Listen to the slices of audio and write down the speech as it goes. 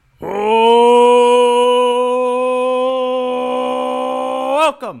Oh,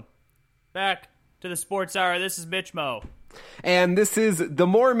 welcome back to the Sports Hour. This is Mitch Mo. And this is The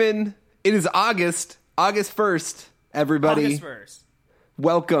Mormon. It is August 1st, everybody. August 1st.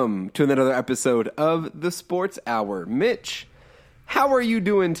 Welcome to another episode of the Sports Hour. Mitch, how are you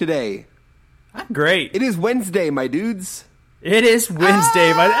doing today? I'm great. It is Wednesday, my dudes. It is Wednesday,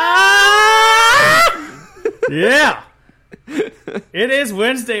 Yeah. It is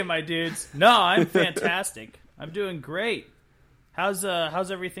Wednesday, my dudes. No, I'm fantastic. I'm doing great. How's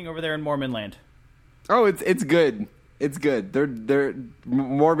everything over there in Mormon land? Oh, it's good. It's good. They're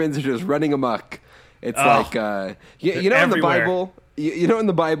Mormons are just running amok. It's like you know, everywhere. In the Bible, you know in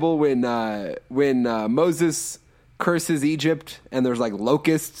the Bible when Moses curses Egypt and there's like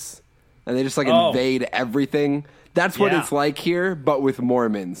locusts and they just like invade everything. That's what it's like here, but with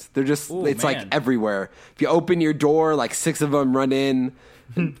Mormons. They're just, it's like everywhere. If you open your door, like 6 of them run in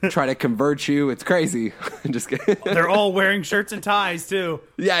and try to convert you. It's crazy. Just kidding. They're all wearing shirts and ties, too.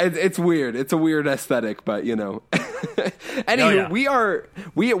 Yeah, it's weird. It's a weird aesthetic, but, you know. Anywho,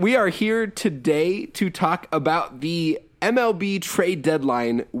 we are here today to talk about the MLB trade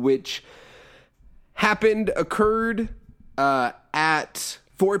deadline, which occurred at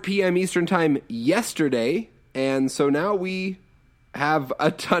 4 p.m. Eastern Time yesterday. And so now we have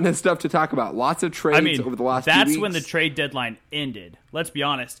a ton of stuff to talk about. Lots of trades over the last 2 weeks. That's when the trade deadline ended. Let's be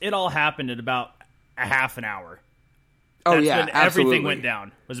honest. It all happened in about a half an hour. That's when everything went down.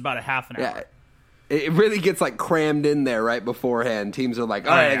 It was about a half an hour. It really gets like crammed in there right beforehand. Teams are like,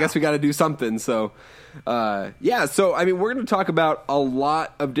 all right, I guess we got to do something. So, we're going to talk about a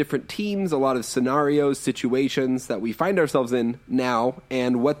lot of different teams, a lot of scenarios, situations that we find ourselves in now,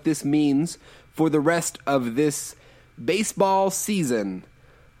 and what this means for the rest of this baseball season.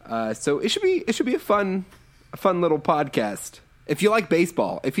 So it should be a fun little podcast. If you like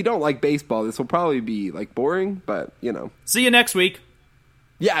baseball, if you don't like baseball, this will probably be like boring, but you know. See you next week.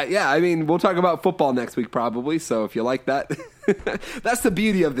 Yeah. I mean, we'll talk about football next week probably. So if you like that, that's the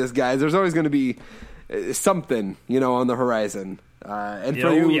beauty of this, guys. There's always going to be something, you know, on the horizon. And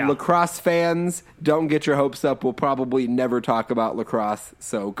for you lacrosse fans, don't get your hopes up. We'll probably never talk about lacrosse.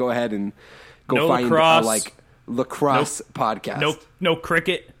 So go ahead and find lacrosse. Lacrosse podcast. No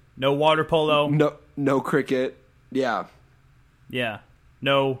cricket. No water polo. No cricket. Yeah. No.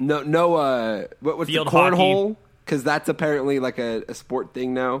 What's the cornhole? Because that's apparently like a sport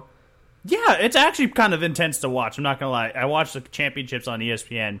thing now. Yeah, it's actually kind of intense to watch. I'm not gonna lie. I watched the championships on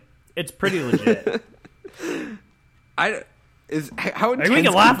ESPN. It's pretty legit. How intense we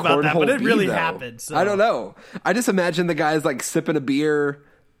can laugh about that, but it really though? happened. So. I don't know. I just imagine the guys like sipping a beer,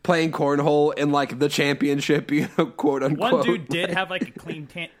 playing cornhole in like the championship, you know, quote unquote. One dude did have like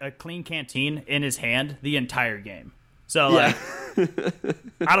a clean canteen in his hand the entire game. So like,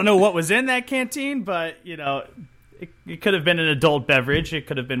 I don't know what was in that canteen, but you know, it could have been an adult beverage. It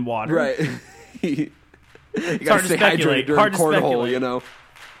could have been water. Right. It's hard to speculate. Hard to speculate. You know.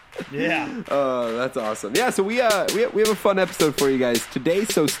 Yeah. Oh, that's awesome. Yeah. So we have a fun episode for you guys today.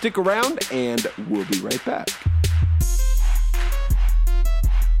 So stick around, and we'll be right back.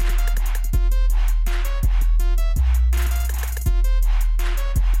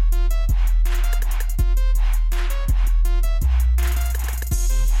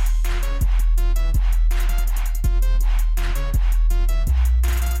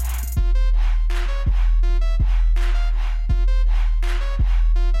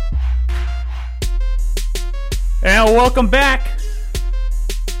 And welcome back.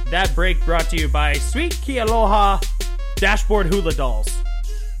 That break brought to you by Sweet Key Aloha Dashboard Hula Dolls.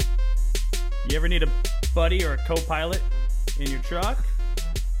 You ever need a buddy or a co-pilot in your truck?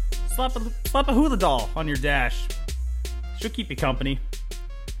 Slap a hula doll on your dash. She'll keep you company.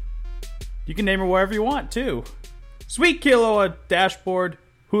 You can name her wherever you want, too. Sweet Key Aloha Dashboard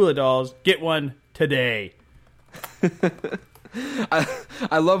Hula Dolls. Get one today.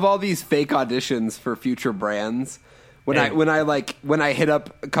 I love all these fake auditions for future brands. When I hit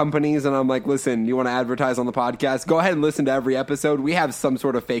up companies and I'm like, listen, you want to advertise on the podcast? Go ahead and listen to every episode. We have some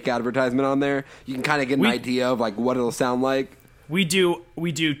sort of fake advertisement on there. You can kind of get an idea of like what it'll sound like. We do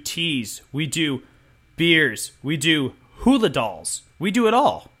teas. We do beers. We do hula dolls. We do it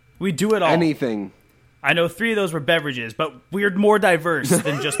all. Anything. I know 3 of those were beverages, but we're more diverse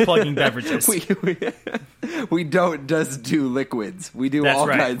than just plugging beverages. We don't just do liquids. We do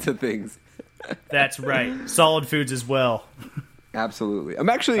kinds of things. That's right. Solid foods as well. Absolutely. I'm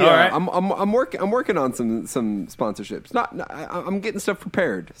actually I'm working on some sponsorships. I'm getting stuff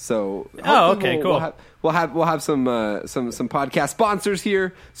prepared. So okay, cool. We'll have some podcast sponsors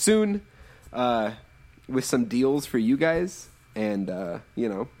here soon with some deals for you guys. and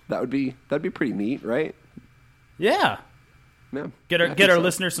that'd be pretty neat, right? Yeah. Yeah. Get our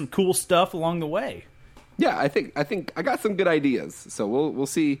listeners some cool stuff along the way. Yeah, I think I got some good ideas. So we'll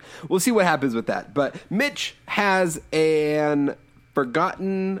see what happens with that. But Mitch has a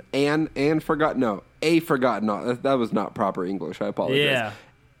forgotten. That was not proper English. I apologize. Yeah.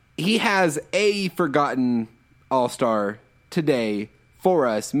 He has a forgotten All-Star today for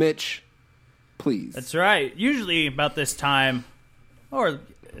us. Mitch, please. That's right. Usually about this time, or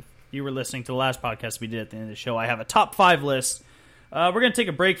if you were listening to the last podcast we did at the end of the show, I have a top 5 list. We're going to take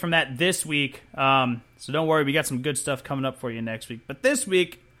a break from that this week, so don't worry, we got some good stuff coming up for you next week. But this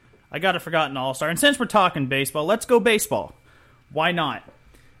week, I got a forgotten All-Star, and since we're talking baseball, let's go baseball. Why not?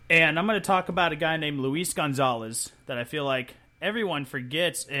 And I'm going to talk about a guy named Luis Gonzalez that I feel like everyone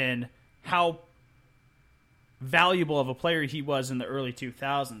forgets and how valuable of a player he was in the early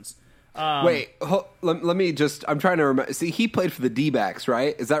 2000s. Let me just, I'm trying to remember. See, he played for the D-backs,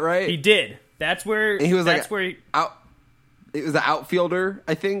 right? Is that right? He did. That's where and he was out. It was an outfielder,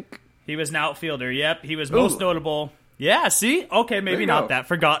 I think. He was an outfielder. Yep, he was most notable. Yeah, see? Okay, maybe not that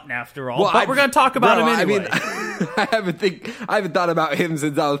forgotten after all. Well, but we're going to talk about him anyway. I mean, I haven't thought about him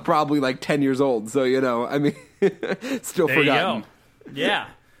since I was probably like 10 years old. So, still there forgotten. You go. Yeah.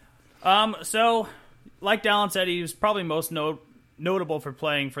 So, like Dallin said, he was probably most notable for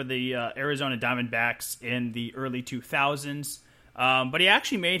playing for the Arizona Diamondbacks in the early 2000s. But he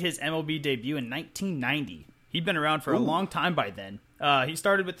actually made his MLB debut in 1990. He'd been around for a long time by then. He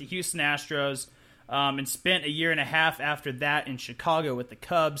started with the Houston Astros and spent a year and a half after that in Chicago with the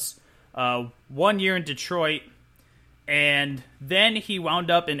Cubs, 1 year in Detroit, and then he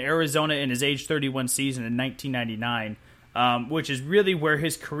wound up in Arizona in his age 31 season in 1999, which is really where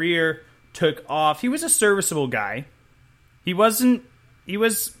his career took off. He was a serviceable guy. He was a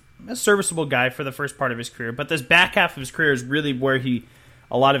serviceable guy for the first part of his career, but this back half of his career is really where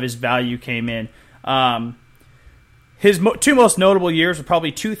a lot of his value came in. His two most notable years were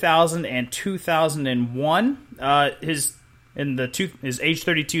probably 2000 and 2001. His age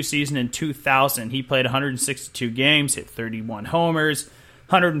 32 season in 2000, he played 162 games, hit 31 homers,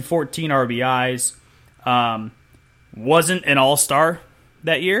 114 RBIs. Wasn't an All-Star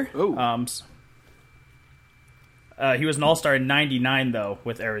that year. He was an All-Star in 99, though,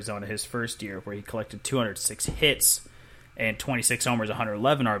 with Arizona, his first year, where he collected 206 hits and 26 homers,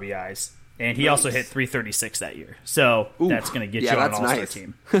 111 RBIs. And he also hit 336 that year. So that's going to get you on an All-Star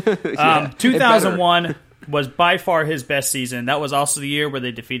team. 2001 was by far his best season. That was also the year where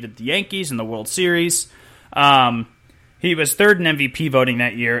they defeated the Yankees in the World Series. He was third in MVP voting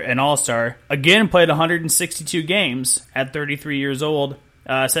that year, an All-Star. Again, played 162 games at 33 years old.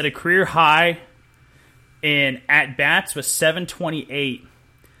 Set a career high in at-bats with 728.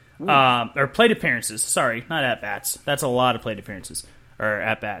 Or plate appearances. Sorry, not at-bats. That's a lot of plate appearances. Or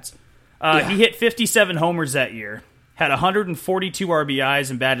at-bats. He hit 57 homers that year, had 142 RBIs,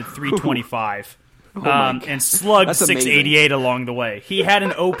 and batted .325. And slugged .688 along the way. He had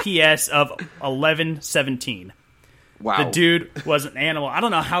an OPS of 1117. Wow. The dude was an animal. I don't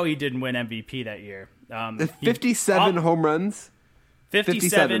know how he didn't win MVP that year. 57 home runs?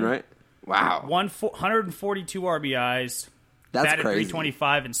 57, right? Wow. 142 RBIs. That's batted crazy.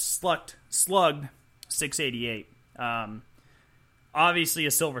 .325 and slugged .688. Obviously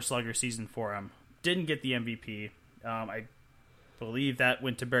a Silver Slugger season for him. Didn't get the MVP. I believe that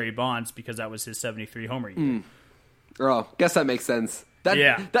went to Barry Bonds because that was his 73 homer year. Oh, guess that makes sense.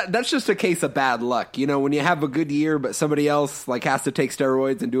 That's just a case of bad luck. When you have a good year, but somebody else has to take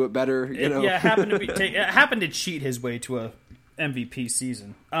steroids and do it better. Yeah, happened to cheat his way to a MVP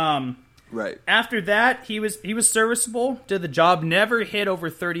season. Right. After that, he was serviceable. Did the job. Never hit over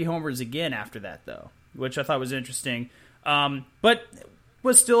 30 homers again after that, though, which I thought was interesting. But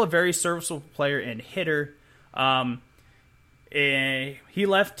was still a very serviceable player and hitter. He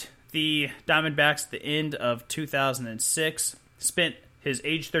left the Diamondbacks at the end of 2006. Spent his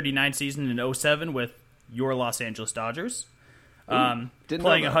age 39 season in 2007 with your Los Angeles Dodgers. Playing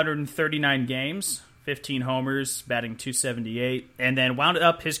 139 games, 15 homers, batting .278, and then wound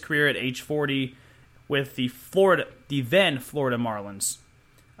up his career at age 40 with the then Florida Marlins.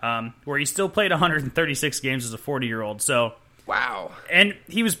 Where he still played 136 games as a 40-year-old. So, wow. And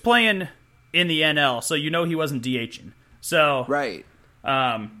he was playing in the NL, so he wasn't DHing. So, right.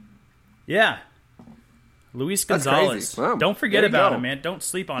 Yeah. Luis Gonzalez. Wow. Don't forget about him, man. Don't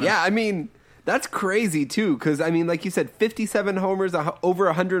sleep on him. Yeah, I mean, that's crazy, too, because, like you said, 57 homers, over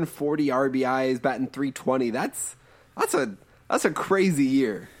 140 RBIs, batting .320. That's a crazy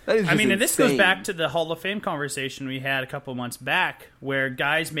year. That is just and this insane. goes back to the Hall of Fame conversation we had a couple months back, where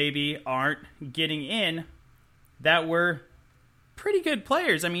guys maybe aren't getting in that were pretty good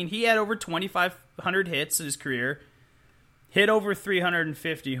players. I mean, he had over 2,500 hits in his career, hit over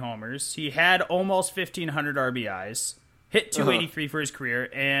 350 homers. He had almost 1,500 RBIs, hit 283 for his career,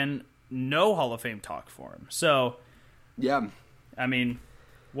 and no Hall of Fame talk for him. So, yeah, I mean,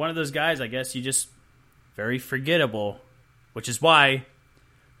 one of those guys, I guess, you just very forgettable, which is why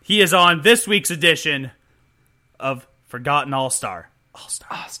he is on this week's edition of Forgotten All-Star. All-Star.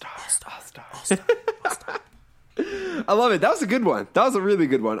 I love it. That was a good one. That was a really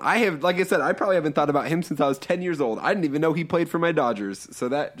good one. Like I said, I probably haven't thought about him since I was 10 years old. I didn't even know he played for my Dodgers. So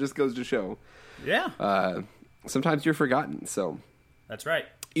that just goes to show. Yeah. Sometimes you're forgotten. So that's right.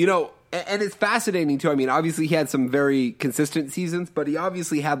 You know, and it's fascinating too. I mean, obviously he had some very consistent seasons, but he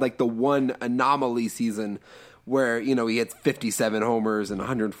obviously had like the one anomaly season where, you know, he hits 57 homers and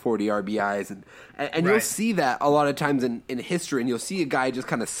 140 RBIs. And right. You'll see that a lot of times in history, and you'll see a guy just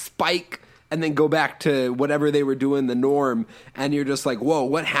kind of spike and then go back to whatever they were doing, the norm, and you're just like, whoa,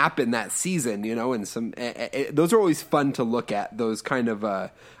 what happened that season, you know? And those are always fun to look at, those kind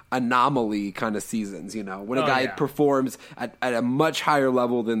of anomaly kind of seasons, you know, when a guy performs at a much higher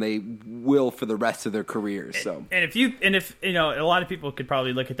level than they will for the rest of their careers. So, and if you know, a lot of people could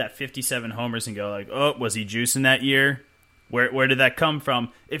probably look at that 57 homers and go like, oh, was he juicing that year? Where did that come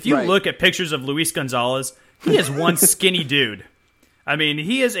from? If you look at pictures of Luis Gonzalez, he is one skinny dude. I mean,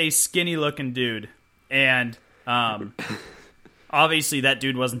 he is a skinny-looking dude, and obviously that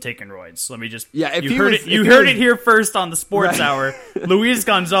dude wasn't taking roids. Let me just you heard it here first on the Sports Hour. Luis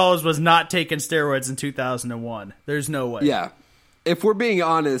Gonzalez was not taking steroids in 2001. There's no way. Yeah. If we're being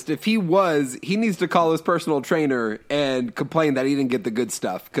honest, if he was, he needs to call his personal trainer and complain that he didn't get the good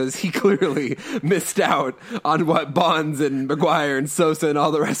stuff, because he clearly missed out on what Bonds and McGuire and Sosa and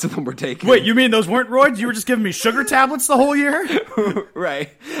all the rest of them were taking. Wait, you mean those weren't roids? You were just giving me sugar tablets the whole year? Right.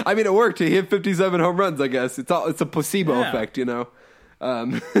 I mean, it worked. He hit 57 home runs, I guess. It's a placebo effect, you know.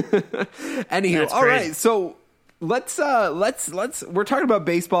 Anywho, all right, so let's we're talking about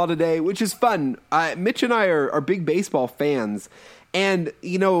baseball today, which is fun. Mitch and I are big baseball fans, and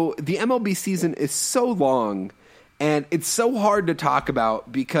you know, the MLB season is so long and it's so hard to talk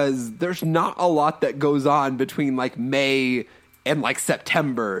about because there's not a lot that goes on between like May and like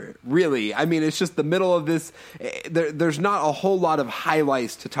September, really. I mean, it's just the middle of this. There's not a whole lot of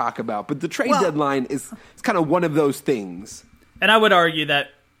highlights to talk about, but the trade deadline is kind of one of those things. And I would argue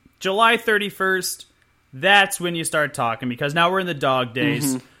that July 31st, that's when you start talking, because now we're in the dog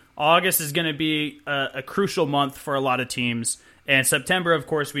days. Mm-hmm. August is going to be a crucial month for a lot of teams. And September, of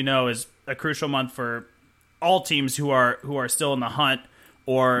course, we know is a crucial month for all teams who are still in the hunt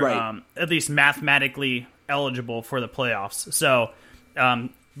or at least mathematically eligible for the playoffs. So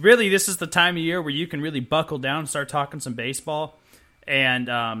really, this is the time of year where you can really buckle down and start talking some baseball.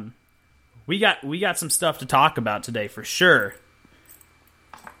 And we got some stuff to talk about today for sure.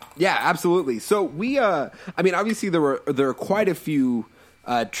 Yeah, absolutely. So I mean, obviously there are quite a few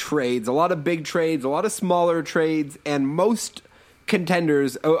trades, a lot of big trades, a lot of smaller trades, and most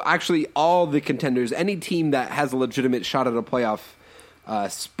contenders, actually all the contenders, any team that has a legitimate shot at a playoff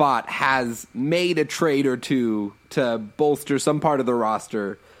spot has made a trade or two to bolster some part of the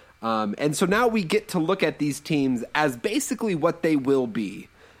roster. And so now we get to look at these teams as basically what they will be.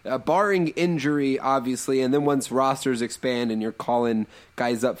 Barring injury, obviously, and then once rosters expand and you're calling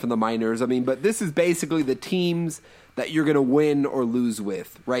guys up from the minors, I mean, but this is basically the teams that you're going to win or lose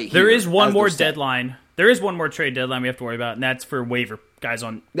with, right here. There is one more deadline. There is one more trade deadline we have to worry about, and that's for waiver guys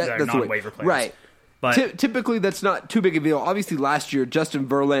that are non-waiver players. Right. But typically, that's not too big of a deal. Obviously, last year, Justin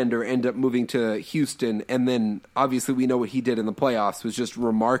Verlander ended up moving to Houston, and then obviously we know what he did in the playoffs was just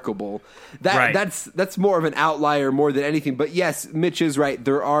remarkable. That's more of an outlier more than anything. But yes, Mitch is right.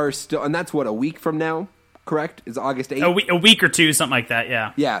 There are still, and that's what, a week from now, correct? Is August 8th? A week or two, something like that,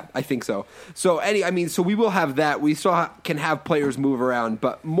 yeah. Yeah, I think so. So, so we will have that. We still can have players move around,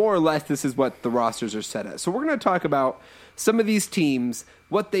 but more or less this is what the rosters are set at. So we're going to talk about some of these teams,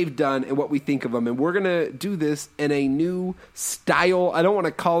 what they've done, and what we think of them. And we're going to do this in a new style. I don't want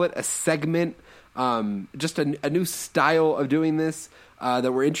to call it a segment, just a new style of doing this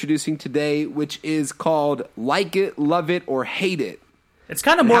that we're introducing today, which is called Like It, Love It, or Hate It. It's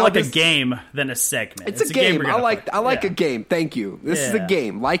kind of more like a game than a segment. It's a game. I like a game. Thank you. This is a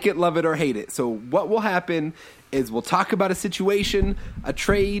game. Like it, love it, or hate it. So what will happen is we'll talk about a situation, a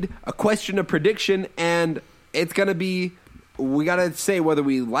trade, a question, a prediction, and it's going to be, we got to say whether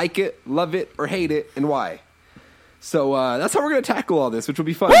we like it, love it, or hate it, and why. So that's how we're going to tackle all this, which will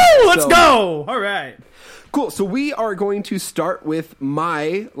be fun. Woo! Let's go! All right. Cool. So we are going to start with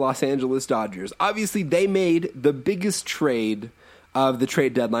my Los Angeles Dodgers. Obviously, they made the biggest trade of the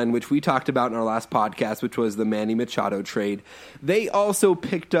trade deadline, which we talked about in our last podcast, which was the Manny Machado trade. They also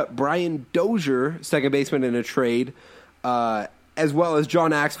picked up Brian Dozier, second baseman, in a trade, as well as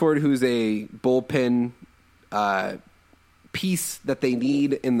John Axford, who's a bullpen piece that they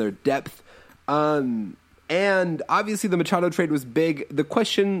need in their depth. And obviously the Machado trade was big. The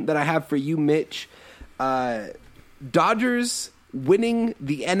question that I have for you, Mitch, Dodgers winning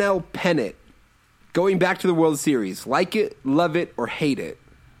the NL pennant, going back to the World Series, like it, love it, or hate it?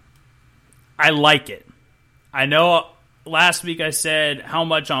 I like it. I know last week I said how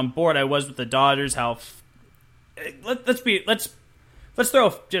much on board I was with the Dodgers. Let's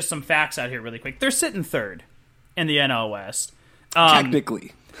throw just some facts out here really quick. They're sitting third in the NL West.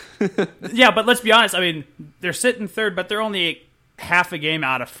 Technically. Yeah, but let's be honest. I mean, they're sitting third, but they're only half a game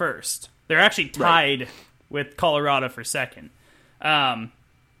out of first. They're actually tied with Colorado for second. And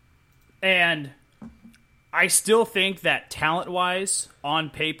I still think that talent-wise, on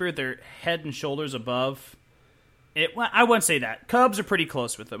paper, they're head and shoulders above. I wouldn't say that. Cubs are pretty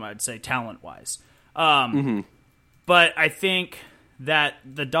close with them, I'd say, talent-wise. But I think that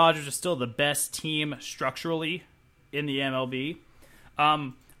the Dodgers are still the best team structurally in the MLB.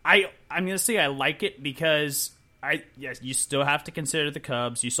 I'm going to say I like it because you still have to consider the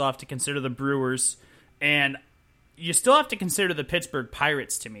Cubs. You still have to consider the Brewers. And you still have to consider the Pittsburgh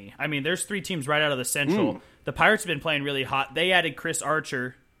Pirates to me. I mean, there's three teams right out of the Central. The Pirates have been playing really hot. They added Chris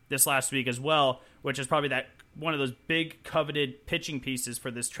Archer this last week as well, which is probably one of those big coveted pitching pieces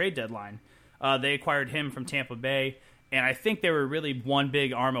for this trade deadline. They acquired him from Tampa Bay, and I think they were really one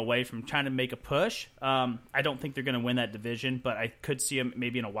big arm away from trying to make a push. I don't think they're going to win that division, but I could see them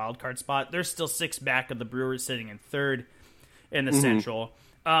maybe in a wild card spot. They're still 6 back of the Brewers, sitting in third in the Central.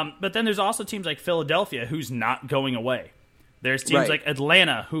 But then there's also teams like Philadelphia, who's not going away. There's teams like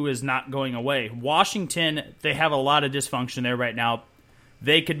Atlanta, who is not going away. Washington, they have a lot of dysfunction there right now.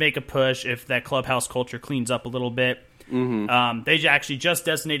 They could make a push if that clubhouse culture cleans up a little bit. They actually just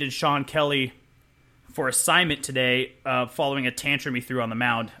designated Sean Kelly for assignment today, following a tantrum he threw on the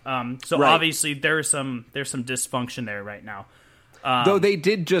mound. Obviously there's some dysfunction there right now. Though they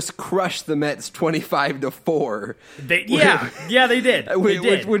did just crush the Mets 25-4. They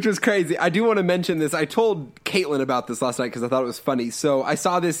did. Which was crazy. I do want to mention this. I told Caitlin about this last night because I thought it was funny. So I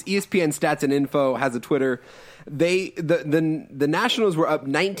saw this. ESPN Stats and Info has a Twitter. The Nationals were up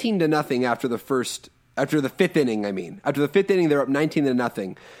 19-0 after the fifth inning. After the fifth inning, they're up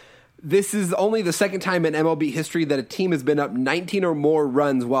 19-0. This is only the second time in MLB history that a team has been up 19 or more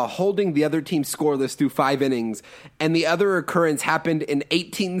runs while holding the other team scoreless through 5 innings. And the other occurrence happened in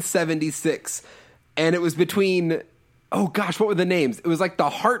 1876. And it was between, what were the names? It was like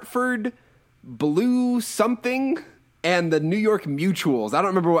the Hartford Blue something and the New York Mutuals. I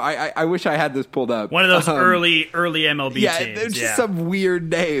don't remember. I wish I had this pulled up. One of those early MLB teams. Yeah, there's just some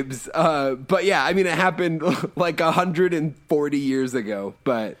weird names. But yeah, I mean, it happened like 140 years ago.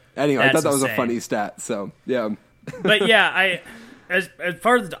 But anyway, I thought that was a funny stat. So yeah. But yeah, as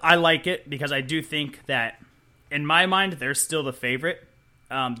far as I like it because I do think that in my mind they're still the favorite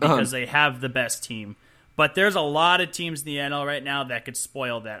because they have the best team. But there's a lot of teams in the NL right now that could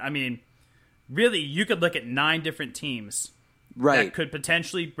spoil that. I mean, really, you could look at 9 different teams that could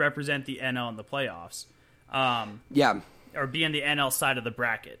potentially represent the NL in the playoffs. Or be in the NL side of the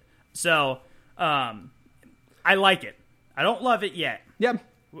bracket. So, I like it. I don't love it yet. Yeah.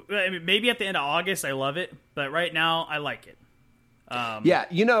 I mean, maybe at the end of August I love it, but right now I like it.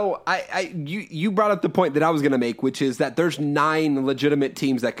 You brought up the point that I was going to make, which is that there's 9 legitimate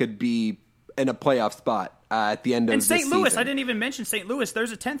teams that could be in a playoff spot at the end of the season. And St. Louis, I didn't even mention St. Louis.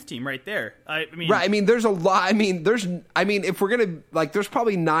 There's a 10th team right there. I mean, there's a lot. If we're going to, there's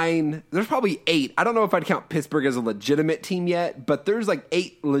probably 9, there's probably 8. I don't know if I'd count Pittsburgh as a legitimate team yet, but there's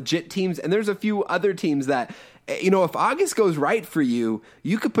 8 legit teams, and there's a few other teams that, if August goes right for you,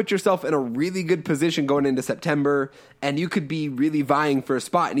 you could put yourself in a really good position going into September, and you could be really vying for a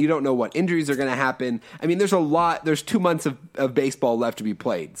spot, and you don't know what injuries are going to happen. I mean, there's 2 months of baseball left to be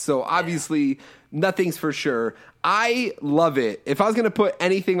played. So obviously nothing's for sure. I love it. If I was going to put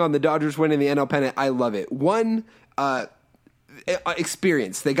anything on the Dodgers winning the NL pennant, I love it. One,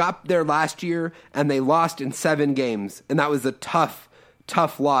 experience. They got there last year, and they lost in 7 games, and that was a tough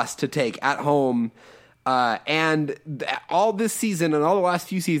loss to take at home. All this season and all the last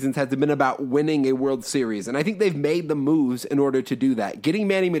few seasons has been about winning a World Series. And I think they've made the moves in order to do that. Getting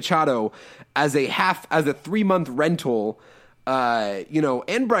Manny Machado as a 3-month rental,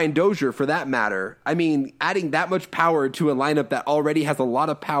 and Brian Dozier for that matter. I mean, adding that much power to a lineup that already has a lot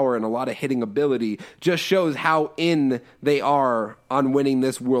of power and a lot of hitting ability just shows how in they are on winning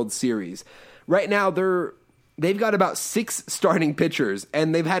this World Series. Right now, they're they've got about 6 starting pitchers,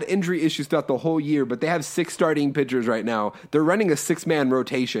 and they've had injury issues throughout the whole year, but they have 6 starting pitchers right now. They're running a 6-man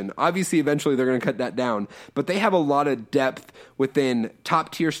rotation. Obviously, eventually they're going to cut that down, but they have a lot of depth within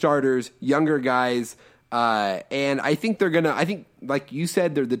top-tier starters, younger guys, and I think like you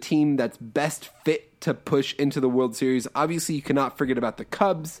said, they're the team that's best fit to push into the World Series. Obviously, you cannot forget about the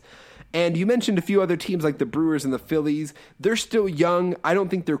Cubs. And you mentioned a few other teams like the Brewers and the Phillies. They're still young. I don't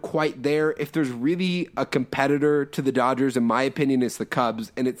think they're quite there. If there's really a competitor to the Dodgers, in my opinion, it's the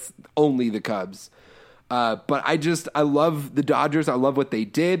Cubs, and it's only the Cubs. But I love the Dodgers. I love what they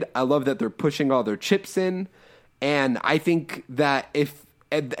did. I love that they're pushing all their chips in. And I think that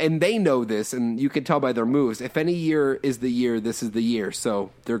and they know this, and you can tell by their moves, if any year is the year, this is the year.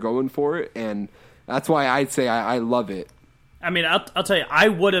 So they're going for it, and that's why I'd say I love it. I mean, I'll tell you, I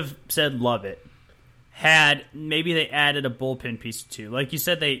would have said love it had maybe they added a bullpen piece or two. Like you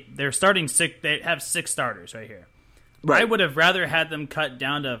said, they're starting 6. They have 6 starters right here. Right. I would have rather had them cut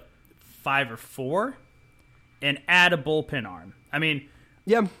down to 5 or 4 and add a bullpen arm. I mean,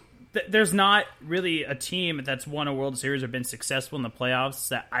 yeah, there's not really a team that's won a World Series or been successful in the playoffs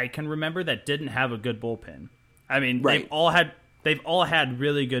that I can remember that didn't have a good bullpen. I mean, they've all had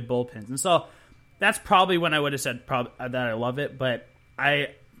really good bullpens, and so. That's probably when I would have said that I love it, but I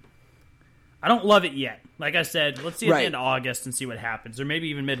don't love it yet. Like I said, let's see at the end of August and see what happens, or maybe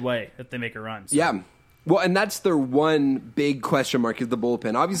even midway if they make a run. So. Yeah. Well, and that's their one big question mark is the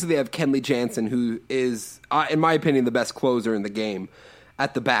bullpen. Obviously, they have Kenley Jansen, who is, in my opinion, the best closer in the game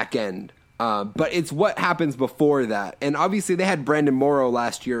at the back end. But it's what happens before that. And obviously, they had Brandon Morrow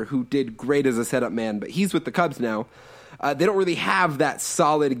last year, who did great as a setup man, but he's with the Cubs now. They don't really have that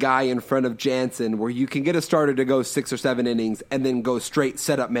solid guy in front of Jansen where you can get a starter to go 6 or 7 innings and then go straight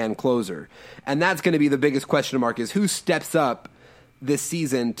setup man closer. And that's going to be the biggest question mark is who steps up this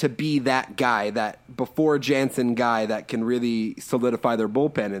season to be that guy, that before Jansen guy that can really solidify their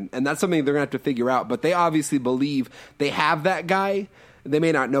bullpen. And that's something they're going to have to figure out. But they obviously believe they have that guy. They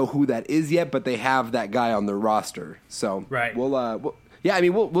may not know who that is yet, but they have that guy on their roster. So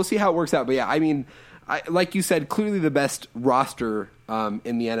we'll see how it works out. But yeah, I mean, like you said, clearly the best roster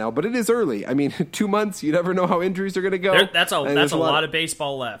in the NL, but it is early. I mean, 2 months, you never know how injuries are going to go. That's a lot of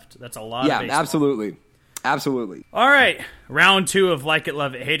baseball left. That's a lot of baseball. Yeah, absolutely. All right, round 2 of Like It,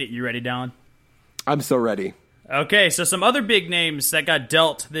 Love It, Hate It. You ready, Dallin? I'm so ready. Okay, so some other big names that got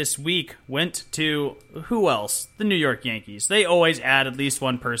dealt this week went to, who else? The New York Yankees. They always add at least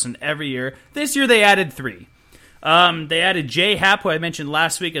one person every year. This year they added 3. They added Jay Happ, who I mentioned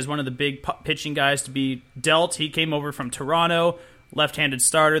last week as one of the big pitching guys to be dealt. He came over from Toronto, left-handed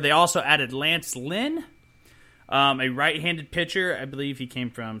starter. They also added Lance Lynn, a right-handed pitcher. I believe he came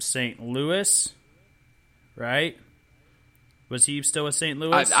from St. Louis, right? Was he still with St.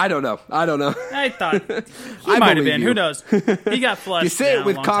 Louis? I don't know. I thought he might have been. You. Who knows? He got flushed. You say it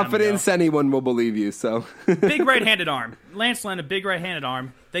with confidence, anyone will believe you. So big right-handed arm. Lance Lynn, a big right-handed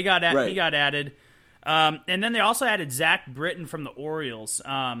arm. He got added. And then they also added Zach Britton from the Orioles.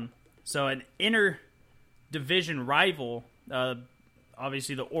 So an inter-division rival.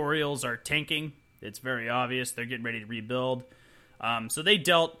 Obviously, the Orioles are tanking. It's very obvious. They're getting ready to rebuild. So they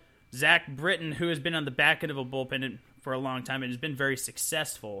dealt Zach Britton, who has been on the back end of a bullpen for a long time and has been very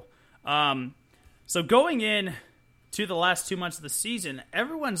successful. So going in to the last 2 months of the season,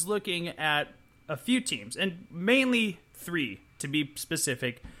 everyone's looking at a few teams, and mainly 3, to be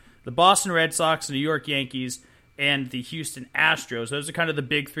specific. The Boston Red Sox, the New York Yankees, and the Houston Astros. Those are kind of the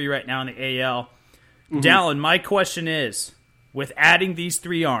big 3 right now in the AL. Mm-hmm. Dallin, my question is, with adding these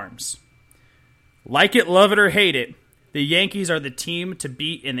 3 arms, like it, love it, or hate it, the Yankees are the team to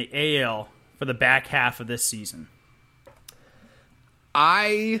beat in the AL for the back half of this season.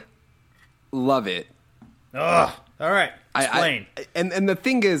 I love it. Ugh. All right. Explain. And the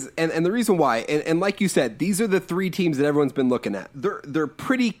thing is, and the reason why, and like you said, these are the 3 teams that everyone's been looking at. They're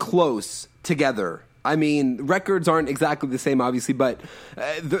pretty close together. I mean, records aren't exactly the same, obviously, but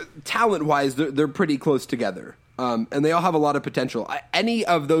talent-wise, they're pretty close together. And they all have a lot of potential. Any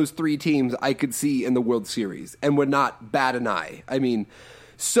of those 3 teams I could see in the World Series and would not bat an eye. I mean,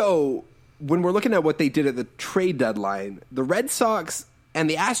 so when we're looking at what they did at the trade deadline, the Red Sox and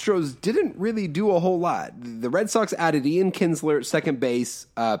the Astros didn't really do a whole lot. The Red Sox added Ian Kinsler at second base.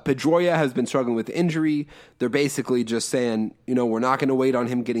 Pedroia has been struggling with injury. They're basically just saying, we're not going to wait on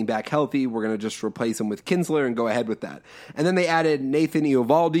him getting back healthy. We're going to just replace him with Kinsler and go ahead with that. And then they added Nathan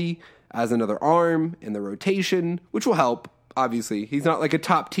Eovaldi as another arm in the rotation, which will help. Obviously, he's not like a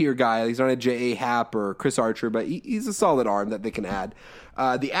top-tier guy. He's not a J.A. Happ or Chris Archer, but he's a solid arm that they can add.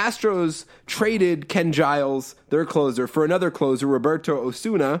 The Astros traded Ken Giles, their closer, for another closer, Roberto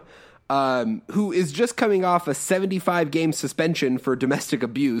Osuna. who is just coming off a 75-game suspension for domestic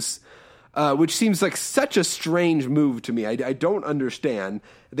abuse, which seems like such a strange move to me. I don't understand.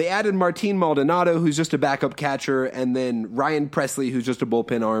 They added Martin Maldonado, who's just a backup catcher, and then Ryan Presley, who's just a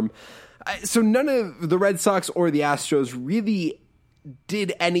bullpen arm. So none of the Red Sox or the Astros really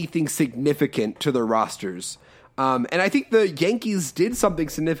did anything significant to their rosters. And I think the Yankees did something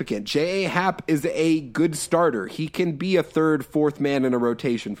significant. J.A. Happ is a good starter. He can be a third, fourth man in a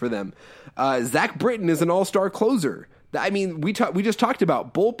rotation for them. Zach Britton is an all-star closer. I mean, we just talked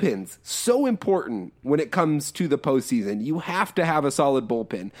about bullpens. So important when it comes to the postseason. You have to have a solid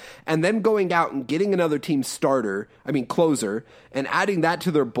bullpen. And then going out and getting another team's closer, and adding that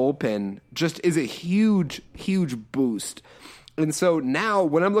to their bullpen just is a huge, huge boost. And so now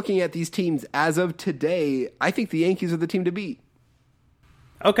when I'm looking at these teams as of today, I think the Yankees are the team to beat.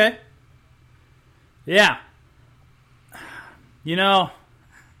 Okay. Yeah.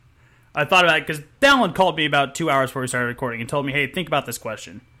 I thought about it because Dallin called me about 2 hours before we started recording and told me, hey, think about this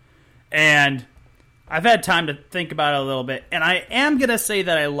question. And I've had time to think about it a little bit. And I am going to say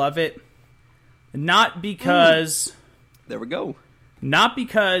that I love it. Not because... There we go. Not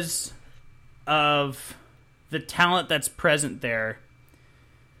because of the talent that's present there.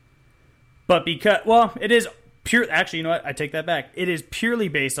 But because... Well, it is pure... Actually, you know what? I take that back. It is purely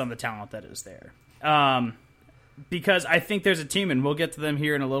based on the talent that is there. Because I think there's a team, and we'll get to them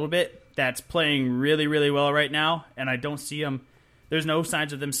here in a little bit, that's playing really, really well right now, and I don't see them. There's no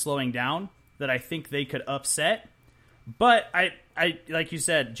signs of them slowing down that I think they could upset. But I like you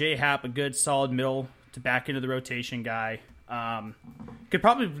said, J. Happ, a good, solid middle to back into the rotation guy, could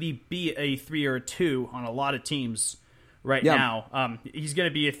probably be a 3 or a 2 on a lot of teams right now. He's going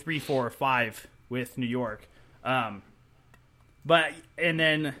to be a 3, 4, or 5 with New York. And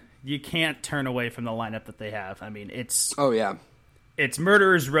then you can't turn away from the lineup that they have. I mean, it's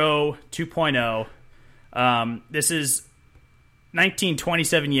Murderer's Row 2.0. This is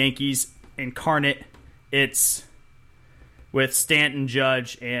 1927 Yankees incarnate. It's with Stanton,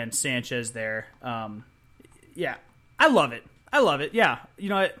 Judge, and Sanchez there. Yeah, I love it. Yeah, you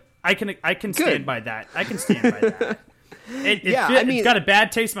know what? I can stand by that. I can stand by that. It's got a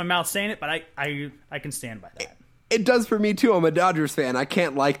bad taste in my mouth saying it, but I can stand by that. It does for me too. I'm a Dodgers fan. I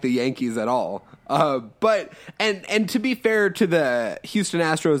can't like the Yankees at all. But to be fair to the Houston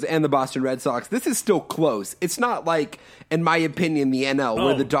Astros and the Boston Red Sox, this is still close. It's not like, in my opinion, the NL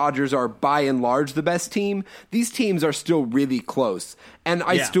where the Dodgers are by and large the best team. These teams are still really close, and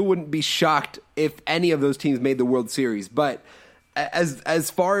I still wouldn't be shocked if any of those teams made the World Series. But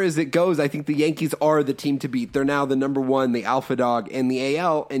as far as it goes, I think the Yankees are the team to beat. They're now the number one, the alpha dog in the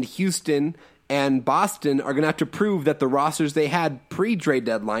AL, and Houston and Boston are going to have to prove that the rosters they had pre-trade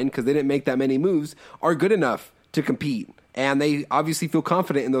deadline, because they didn't make that many moves, are good enough to compete. And they obviously feel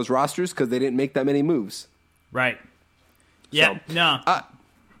confident in those rosters because they didn't make that many moves. Right. Yeah,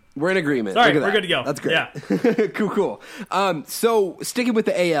 we're in agreement. Sorry, we're good to go. That's great. Yeah. Cool. So sticking with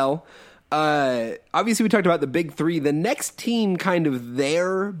the AL, obviously we talked about the big three. The next team kind of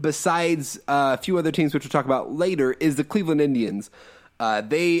there, besides a few other teams which we'll talk about later, is the Cleveland Indians.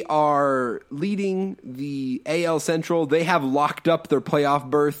 They are leading the AL Central. They have locked up their playoff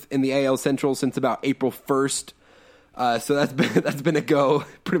berth in the AL Central since about April 1st. So that's been a go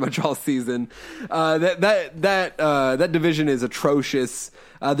pretty much all season. That division is atrocious.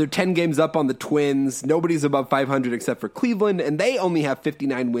 They're 10 games up on the Twins. Nobody's above 500 except for Cleveland, and they only have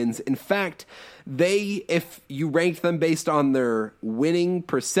 59 wins. In fact, if you ranked them based on their winning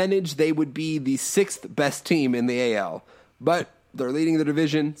percentage, they would be the 6th best team in the AL. But they're leading the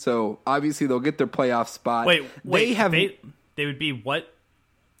division, so obviously they'll get their playoff spot. Wait, they would be what?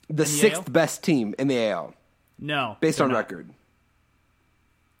 The 6th best team in the AL. No, based on record.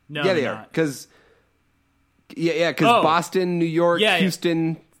 No, yeah, they are because Boston, New York,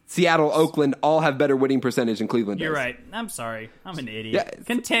 Houston, Seattle, Oakland all have better winning percentage than Cleveland does. You're right. I'm sorry. I'm an idiot. Yeah,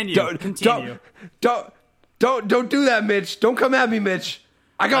 Continue. Don't do that, Mitch. Don't come at me, Mitch.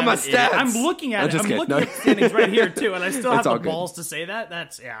 I got my stats. I'm looking at it. I'm looking at the standings right here too, and I still have the balls to say that.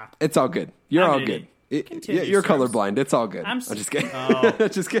 It's all good. You're all good. You're colorblind. It's all good. I'm just kidding. Oh.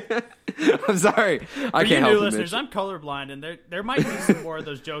 Just kidding. I'm sorry. I can't help it, listeners, I'm colorblind, and there might be some more of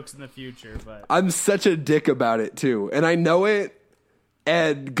those jokes in the future. But I'm such a dick about it too, and I know it.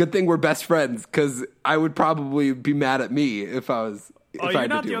 And good thing we're best friends, because I would probably be mad at me if I was. You're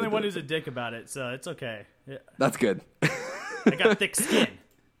not the only one who's a dick about it, so it's okay. Yeah. That's good. I got thick skin.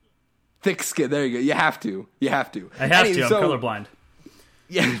 Thick skin. There you go. You have to. I have to. I'm colorblind.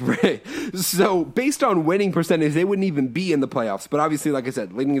 Yeah, right. So based on winning percentage, they wouldn't even be in the playoffs. But obviously, like I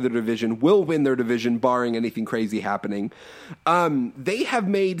said, leading their division will win their division, barring anything crazy happening. They have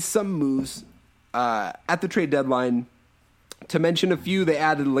made some moves at the trade deadline. To mention a few, they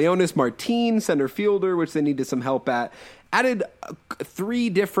added Leonis Martin, center fielder, which they needed some help at. Added 3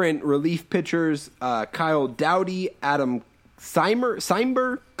 different relief pitchers, Kyle Dowdy, Adam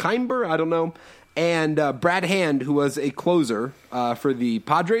Keimer, I don't know, and Brad Hand, who was a closer for the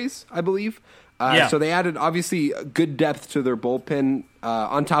Padres, I believe. So they added, obviously, good depth to their bullpen,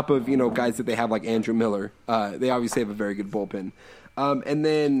 on top of, guys that they have like Andrew Miller. They obviously have a very good bullpen. And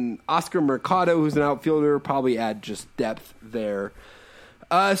then Oscar Mercado, who's an outfielder, probably add just depth there.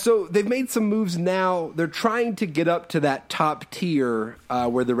 So they've made some moves now. They're trying to get up to that top tier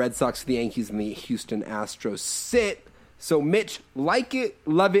where the Red Sox, the Yankees, and the Houston Astros sit. So Mitch, like it,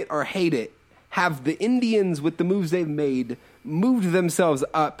 love it, or hate it, have the Indians, with the moves they've made, moved themselves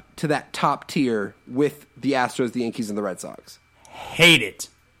up to that top tier with the Astros, the Yankees, and the Red Sox? Hate it.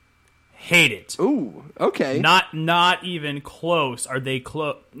 Hate it. Ooh, okay. Not even close. Are they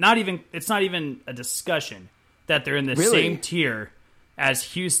close? It's not even a discussion that they're in the same tier as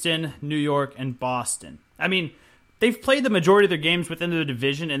Houston, New York, and Boston. I mean, they've played the majority of their games within their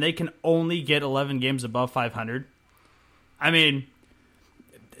division, and they can only get 11 games above 500. I mean,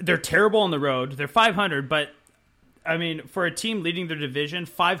 they're terrible on the road. They're 500, but I mean, for a team leading their division,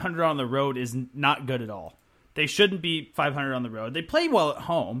 500 on the road is not good at all. They shouldn't be 500 on the road. They play well at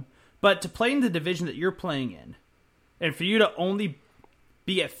home. But to play in the division that you're playing in, and for you to only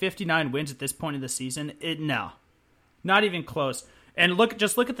be at 59 wins at this point in the season, no, not even close. And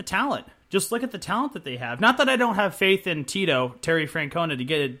just look at the talent. Just look at the talent that they have. Not that I don't have faith in Terry Francona, to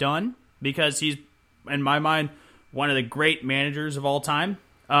get it done, because he's, in my mind, one of the great managers of all time.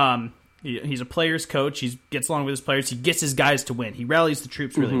 He's a player's coach. He gets along with his players. He gets his guys to win. He rallies the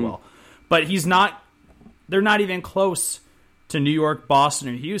troops really well. But they're not even close to New York, Boston,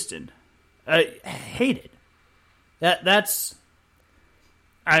 and Houston. I hate it. That's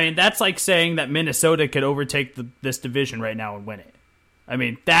like saying that Minnesota could overtake this division right now and win it. I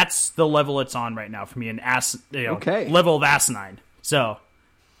mean, that's the level it's on right now for me, level of asinine. So,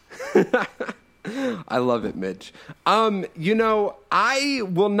 I love it, Mitch. I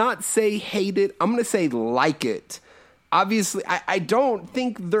will not say hate it. I'm going to say like it. Obviously, I don't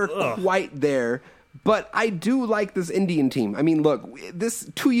think they're quite there. But I do like this Indian team. I mean, look,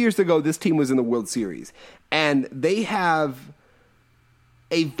 2 years ago, this team was in the World Series. And they have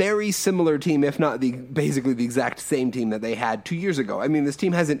a very similar team, if not basically the exact same team that they had 2 years ago. I mean, this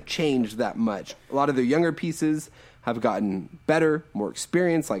team hasn't changed that much. A lot of their younger pieces have gotten better, more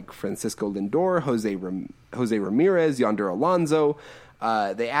experience, like Francisco Lindor, Jose Ramirez, Yonder Alonso.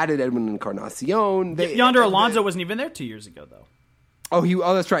 They added Edwin Encarnacion. Yonder Alonso wasn't even there 2 years ago, though.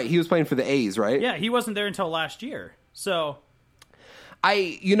 Oh, that's right. He was playing for the A's, right? Yeah, he wasn't there until last year. So,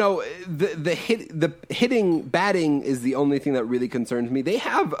 the hitting, batting is the only thing that really concerns me. They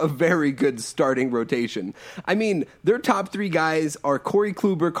have a very good starting rotation. I mean, their top 3 guys are Corey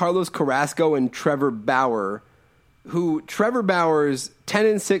Kluber, Carlos Carrasco, and Trevor Bauer. Trevor Bauer's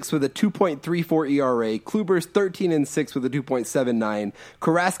 10-6 with a 2.34 ERA. Kluber's 13-6 with a 2.79.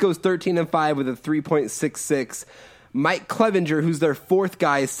 Carrasco's 13-5 with a 3.66. Mike Clevenger, who's their 4th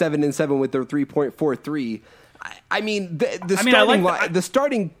guy, is 7-7 with their 3.43. I mean, the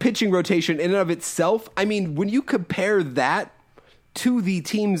starting pitching rotation in and of itself, I mean, when you compare that to the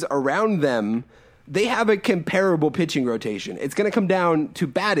teams around them, they have a comparable pitching rotation. It's going to come down to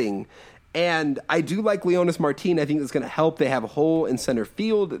batting. And I do like Leonis Martin. I think that's going to help. They have a hole in center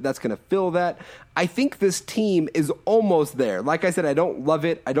field that's going to fill that. I think this team is almost there. Like I said, I don't love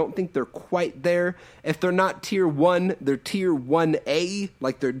it. I don't think they're quite there. If they're not tier 1, they're tier 1A.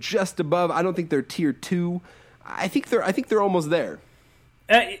 Like they're just above. I don't think they're tier 2. I think they're almost there.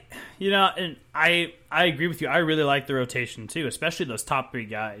 And I agree with you. I really like the rotation too, especially those top 3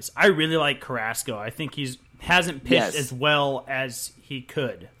 guys. I really like Carrasco. I think hasn't pitched as well as he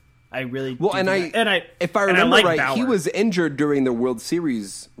could. I really well, if I remember right, Bauer. He was injured during the World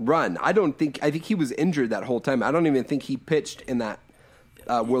Series run. I think he was injured that whole time. I don't even think he pitched in that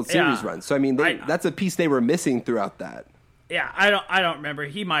World Series run. So I mean, that's a piece they were missing throughout that. Yeah, I don't remember.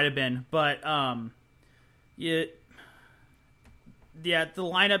 He might have been, but the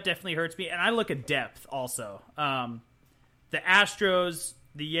lineup definitely hurts me, and I look at depth also. The Astros,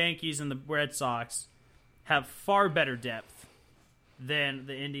 the Yankees, and the Red Sox have far better depth than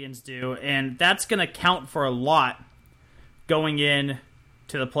the Indians do, and that's going to count for a lot going in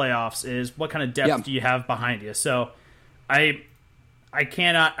to the playoffs. Is what kind of depth do you have behind you? So, I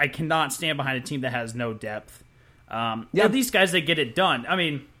cannot stand behind a team that has no depth. These guys, they get it done. I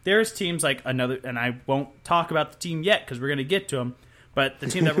mean, there's teams like another, and I won't talk about the team yet because we're going to get to them, but the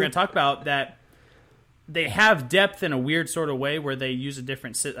team that we're going to talk about, that they have depth in a weird sort of way where they use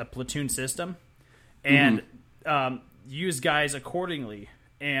a platoon system and use guys accordingly.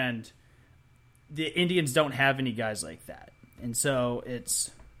 And the Indians don't have any guys like that. And so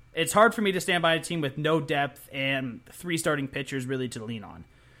it's hard for me to stand by a team with no depth and 3 starting pitchers really to lean on.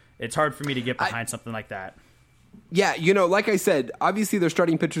 It's hard for me to get behind something like that. Yeah, like I said, obviously their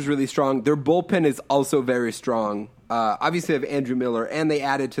starting pitcher is really strong. Their bullpen is also very strong. Obviously they have Andrew Miller, and they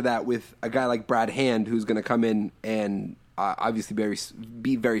added to that with a guy like Brad Hand, who's going to come in and obviously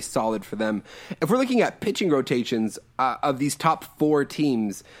be very solid for them. If we're looking at pitching rotations of these top 4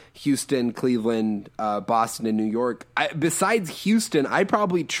 teams, Houston, Cleveland, Boston, and New York, besides Houston, I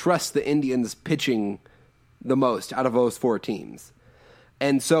probably trust the Indians pitching the most out of those 4 teams.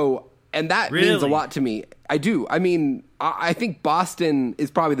 And that means a lot to me. I do. I mean, I think Boston is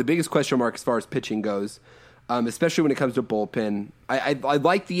probably the biggest question mark as far as pitching goes, especially when it comes to bullpen. I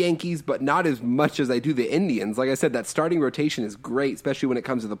like the Yankees, but not as much as I do the Indians. Like I said, that starting rotation is great, especially when it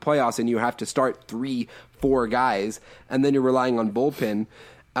comes to the playoffs and you have to start 3-4 guys, and then you're relying on bullpen.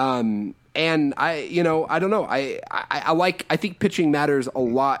 And I don't know. I think pitching matters a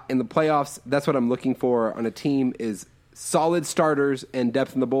lot in the playoffs. That's what I'm looking for on a team is solid starters and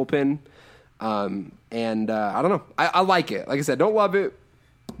depth in the bullpen. I don't know. I like it. Like I said, don't love it,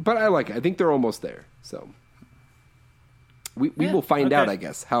 but I like it. I think they're almost there. So we will find out, I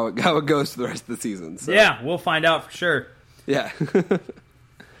guess, how it goes for the rest of the season. So. Yeah, we'll find out for sure. Yeah.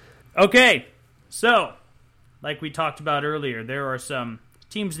 Okay. So, like we talked about earlier, there are some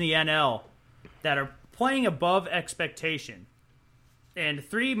teams in the NL that are playing above expectation. And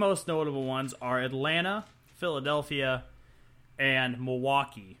 3 most notable ones are Atlanta, Philadelphia, and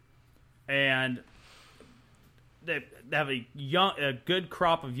Milwaukee. And they have a good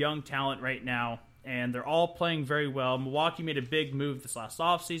crop of young talent right now, and they're all playing very well. Milwaukee made a big move this last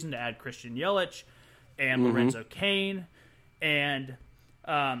offseason to add Christian Yelich and Lorenzo Cain, and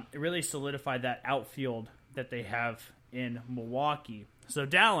it really solidified that outfield that they have in Milwaukee. So,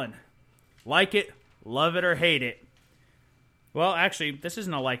 Dallin, like it, love it, or hate it. Well, actually, this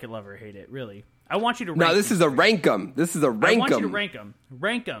isn't a like it, love it, or hate it, really. I want you to rank them. No, this is a rank 'em. This is a rank 'em. I want you to rank them.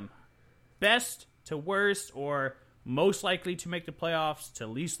 Rank them. Best to worst, or most likely to make the playoffs to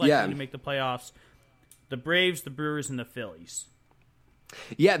least likely to make the playoffs. The Braves, the Brewers, and the Phillies.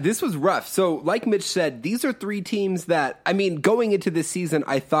 Yeah, this was rough. So, like Mitch said, these are 3 teams that, I mean, going into this season,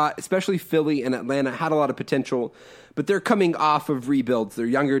 I thought, especially Philly and Atlanta, had a lot of potential, but they're coming off of rebuilds. They're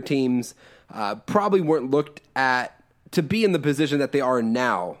younger teams, probably weren't looked at to be in the position that they are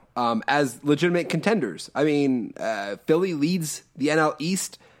now as legitimate contenders. I mean, Philly leads the NL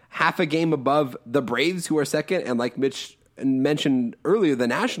East half a game above the Braves, who are second, and like Mitch mentioned earlier, the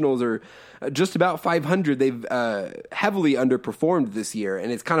Nationals are just about 500. They've heavily underperformed this year,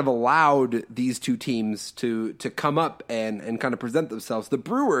 and it's kind of allowed these 2 teams to come up and kind of present themselves. The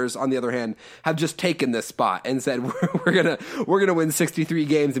Brewers, on the other hand, have just taken this spot and said we're gonna win 63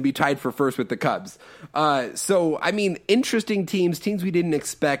 games and be tied for first with the Cubs. So I mean, interesting teams we didn't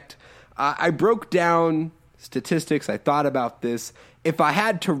expect. I broke down statistics. I thought about this. If I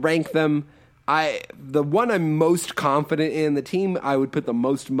had to rank them, the one I'm most confident in, the team I would put the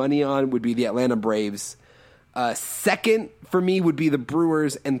most money on, would be the Atlanta Braves. Second for me would be the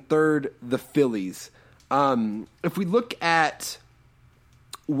Brewers, and third, the Phillies. If we look at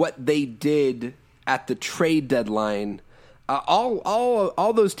what they did at the trade deadline,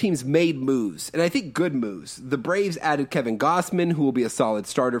 all those teams made moves, and I think good moves. The Braves added Kevin Gausman, who will be a solid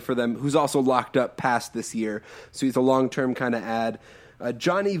starter for them, who's also locked up past this year, so he's a long-term kind of add.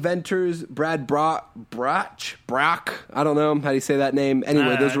 Johnny Venters, Brad Brock, I don't know how do you say that name.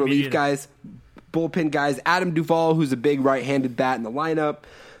 Anyway, those relief guys, bullpen guys. Adam Duvall, who's a big right-handed bat in the lineup.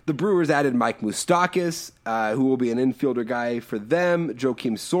 The Brewers added Mike Moustakas, who will be an infielder guy for them.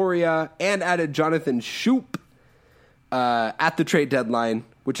 Joakim Soria, and added Jonathan Schoop at the trade deadline,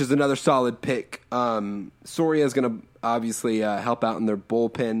 which is another solid pick. Soria is going to obviously help out in their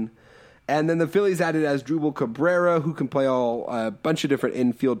bullpen. And then the Phillies added Asdrubal Cabrera, who can play a bunch of different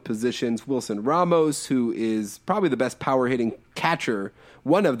infield positions. Wilson Ramos, who is probably the best power-hitting catcher,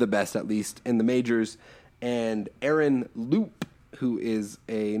 one of the best at least, in the majors. And Aaron Loop, who is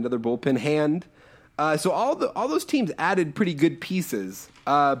another bullpen hand. So all those teams added pretty good pieces.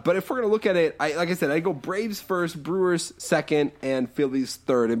 But if we're going to look at it, like I said, I go Braves first, Brewers second, and Phillies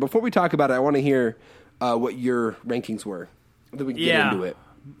third. And before we talk about it, I want to hear what your rankings were. Then we can get into it.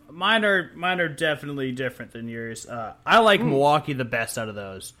 Mine are definitely different than yours. I like Milwaukee the best out of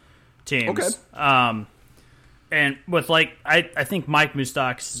those teams. Okay. And with I think Mike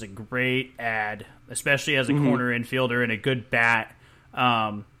Moustakas is a great ad, especially as a corner infielder and a good bat.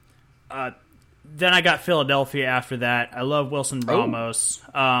 Then I got Philadelphia after that. I love Wilson Ramos,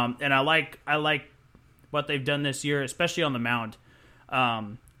 and I like what they've done this year, especially on the mound.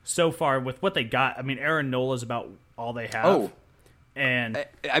 So far with what they got, I mean, Aaron Nola's about all they have. Oh, and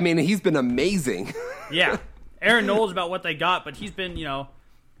I mean, he's been amazing. Yeah, Aaron Nola's about what they got, but he's been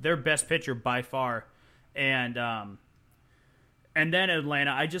their best pitcher by far. And then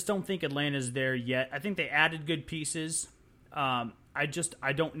Atlanta, I just don't think Atlanta's there yet. I think they added good pieces. I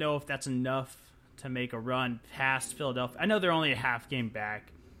don't know if that's enough to make a run past Philadelphia. I know they're only a half game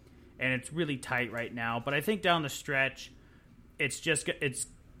back, and it's really tight right now. But I think down the stretch, it's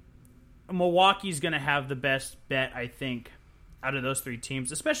Milwaukee's going to have the best bet, I think, out of those three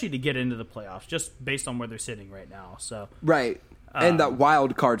teams, especially to get into the playoffs, just based on where they're sitting right now. So right. And that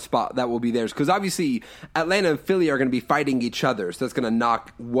wild card spot that will be theirs. Because obviously Atlanta and Philly are going to be fighting each other. So that's going to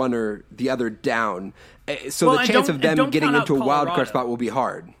knock one or the other down. So the chance of them getting into a wild card spot will be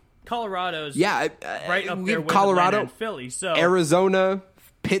hard. Colorado's right up we there have with Colorado, Atlanta and Philly. So Arizona,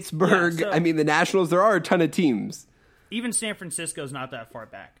 Pittsburgh. I mean, the Nationals, there are a ton of teams. Even San Francisco's not that far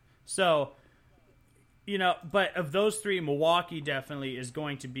back. So, but of those three, Milwaukee definitely is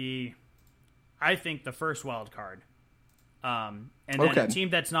going to be, I think, the first wild card. And then a team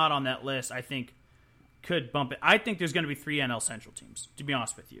that's not on that list, I think, could bump it. I think there's going to be 3 NL Central teams, to be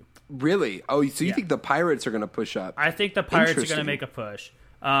honest with you. Really? Oh, so you think the Pirates are going to push up? I think the Pirates are going to make a push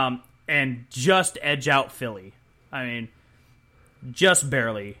and just edge out Philly. I mean, just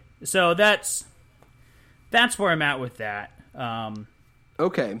barely. So that's where I'm at with that.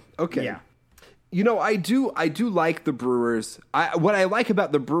 Okay. Yeah. I do like the Brewers. What I like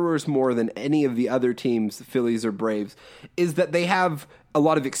about the Brewers more than any of the other teams, Phillies or Braves, is that they have a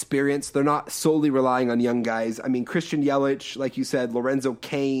lot of experience. They're not solely relying on young guys. I mean, Christian Yelich, like you said, Lorenzo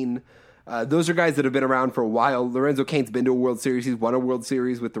Cain, those are guys that have been around for a while. Lorenzo Cain's been to a World Series. He's won a World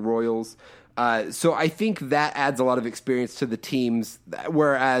Series with the Royals. So I think that adds a lot of experience to the teams,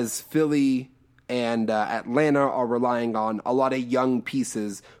 whereas Philly and Atlanta are relying on a lot of young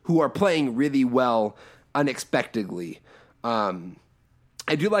pieces who are playing really well unexpectedly.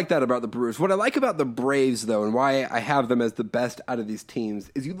 I do like that about the Brewers. What I like about the Braves, though, and why I have them as the best out of these teams,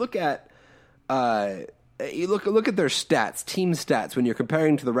 is you look at their stats, team stats, when you're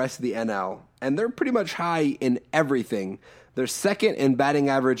comparing to the rest of the NL, and they're pretty much high in everything. They're second in batting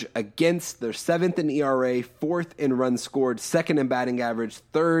average against. They're seventh in ERA, fourth in runs scored, second in batting average,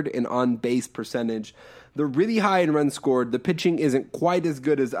 third in on-base percentage. They're really high in runs scored. The pitching isn't quite as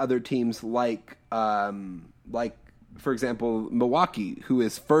good as other teams like for example, Milwaukee, who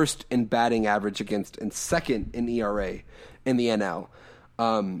is first in batting average against and second in ERA in the NL.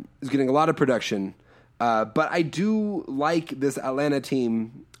 Is getting a lot of production. But I do like this Atlanta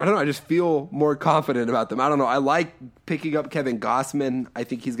team. I don't know. I just feel more confident about them. I don't know. I like picking up Kevin Gossman. I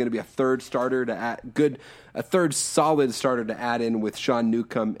think he's going to be a third starter to add a third solid starter to add in with Sean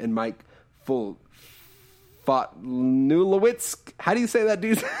Newcomb and Mike Fultonowicz. How do you say that,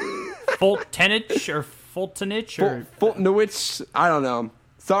 dude? Fultonich or Fultonich or Fultonowicz? I don't know.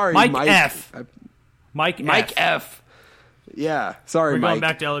 Sorry, Mike Mike F. Mike F. Yeah, sorry, We're Mike. going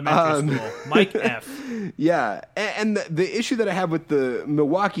back to elementary school. Mike F. Yeah, and the issue that I have with the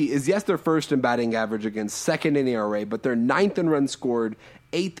Milwaukee is, yes, they're first in batting average against, second in ERA, but they're ninth in runs scored,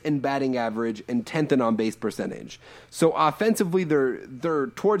 eighth in batting average, and 10th in on-base percentage. So offensively, they're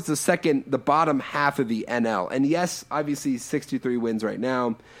towards the bottom half of the NL. And yes, obviously 63 wins right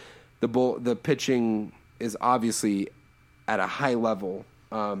now. The pitching is obviously at a high level,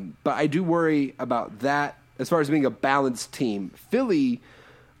 but I do worry about that. As far as being a balanced team, Philly,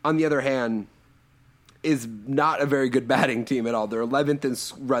 on the other hand, is not a very good batting team at all. They're 11th in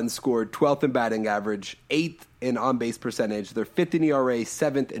runs scored, 12th in batting average, 8th in on-base percentage. They're 5th in ERA,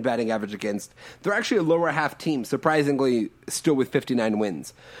 7th in batting average against. They're actually a lower half team, surprisingly, still with 59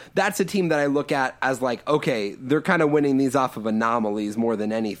 wins. That's a team that I look at as like, okay, they're kind of winning these off of anomalies more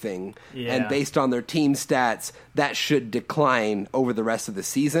than anything. Yeah. And based on their team stats, that should decline over the rest of the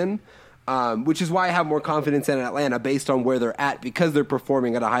season. Which is why I have more confidence in Atlanta based on where they're at, because they're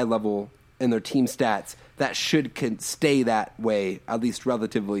performing at a high level in their team stats. That should stay that way, at least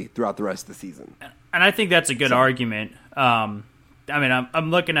relatively, throughout the rest of the season. And I think that's a good argument. I mean,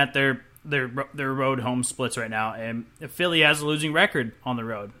 I'm looking at their road home splits right now, and Philly has a losing record on the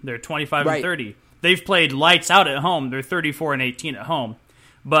road. They're 25-30. They've played lights out at home. They're 34-18 at home,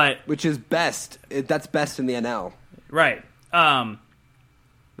 which is best. That's best in the NL. Right.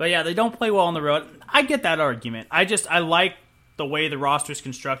 But yeah, they don't play well on the road. I get that argument. I like the way the roster is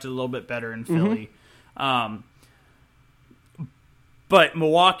constructed a little bit better in Philly. But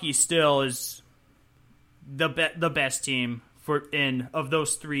Milwaukee still is the best team of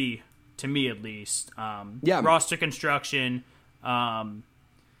those three, to me at least. Roster construction, and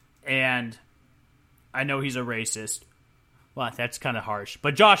I know he's a racist. Well, that's kind of harsh.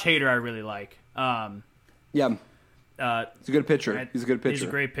 But Josh Hader I really like. He's a good pitcher. He's a good pitcher. He's a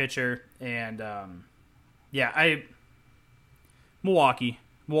great pitcher. And, Milwaukee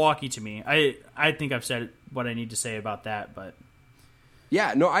to me. I think I've said what I need to say about that, but...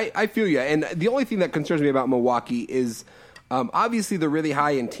 Yeah, no, I feel you. And the only thing that concerns me about Milwaukee is obviously they're really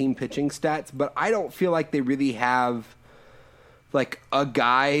high in team pitching stats, but I don't feel like they really have like a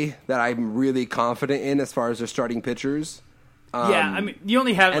guy that I'm really confident in as far as their starting pitchers. I mean, you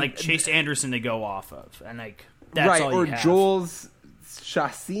only have like Chase Anderson to go off of, and like that's all you have. Or Jules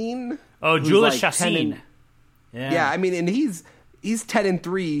Chassin. Oh, Jules Chassin. Yeah, I mean, and he's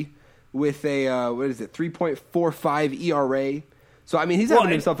 10-3 with a 3.45 ERA. So I mean, he's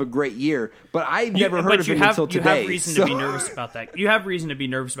having himself a great year, but I've never heard of him until today. You have reason to be nervous about that. You have reason to be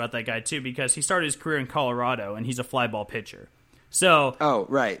nervous about that guy too, because he started his career in Colorado and he's a fly ball pitcher. So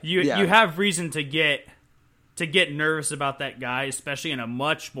you have reason to get nervous about that guy, especially in a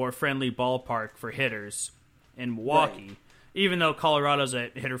much more friendly ballpark for hitters in Milwaukee. Right. Even though Colorado's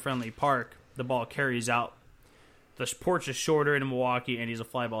a hitter-friendly park, the ball carries out. The porch is shorter in Milwaukee, and he's a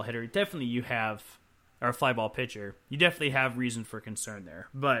fly ball hitter. Or a fly ball pitcher. You definitely have reason for concern there.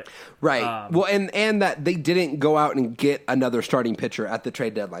 But well, and that they didn't go out and get another starting pitcher at the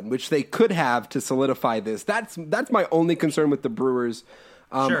trade deadline, which they could have to solidify this. That's my only concern with the Brewers.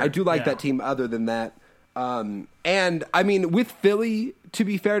 I do like that team other than that. And I mean, with Philly, to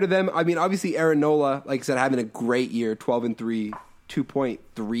be fair to them, I mean, obviously Aaron Nola, like I said, having a great year, 12-3,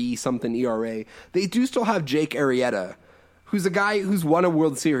 2.3 something ERA. They do still have Jake Arrieta, who's a guy who's won a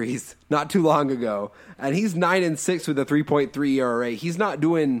World Series not too long ago, and he's 9-6 with a 3.3 ERA. He's not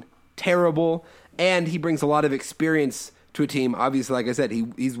doing terrible, and he brings a lot of experience to a team. Obviously, like I said,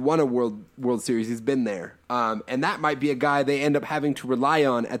 he's won a World Series. He's been there. And that might be a guy they end up having to rely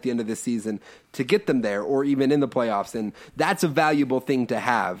on at the end of this season to get them there or even in the playoffs. And that's a valuable thing to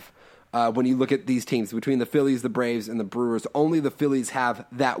have when you look at these teams. Between the Phillies, the Braves, and the Brewers, only the Phillies have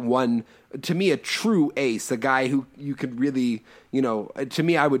that one, to me, a true ace, a guy who you could really, to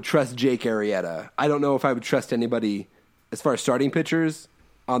me, I would trust Jake Arrieta. I don't know if I would trust anybody as far as starting pitchers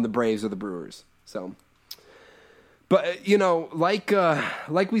on the Braves or the Brewers. So... But,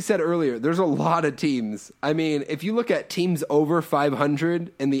 like we said earlier, there's a lot of teams. I mean, if you look at teams over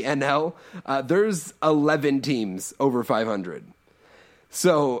 500 in the NL, there's 11 teams over 500.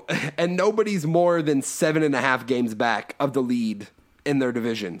 So, and nobody's more than 7.5 games back of the lead in their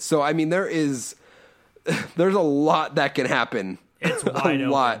division. So, I mean, there's a lot that can happen. It's wide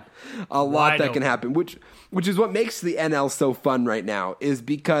open. A lot that can happen, which is what makes the NL so fun right now, is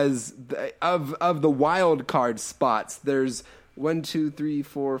because of the wild card spots. There's 1, 2, 3,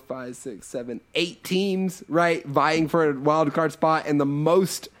 4, 5, 6, 7, 8 teams, right, vying for a wild card spot, and the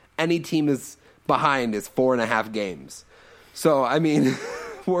most any team is behind is 4.5 games. So I mean,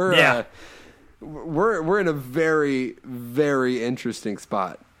 we're in a very, very interesting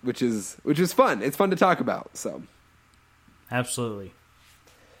spot, which is fun. It's fun to talk about. So. Absolutely.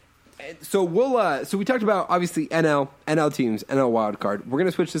 So we talked about obviously NL teams, NL wildcard. We're going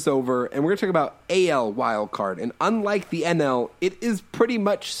to switch this over and we're going to talk about AL wildcard. And unlike the NL, it is pretty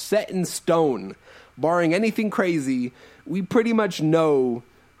much set in stone, barring anything crazy. We pretty much know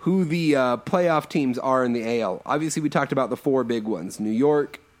who the playoff teams are in the AL. Obviously, we talked about the 4 big ones: New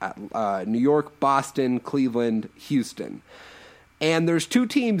York, Boston, Cleveland, Houston. And there's 2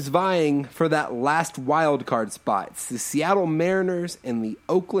 teams vying for that last wild card spot. It's the Seattle Mariners and the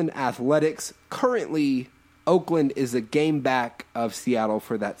Oakland Athletics. Currently, Oakland is a game back of Seattle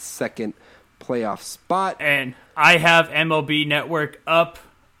for that second playoff spot. And I have MLB Network up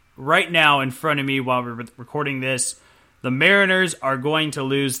right now in front of me while we're recording this. The Mariners are going to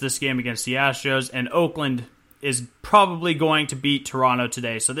lose this game against the Astros, and Oakland is probably going to beat Toronto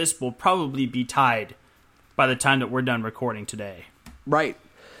today. So this will probably be tied by the time that we're done recording today. Right.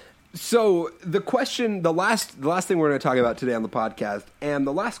 So the last thing we're going to talk about today on the podcast, and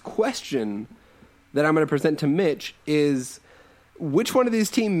the last question that I'm going to present to Mitch is, which one of these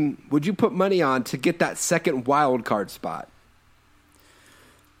teams would you put money on to get that second wild card spot?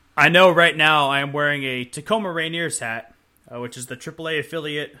 I know right now I am wearing a Tacoma Rainiers hat, which is the AAA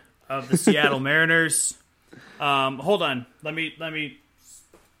affiliate of the Seattle Mariners. Hold on. Let me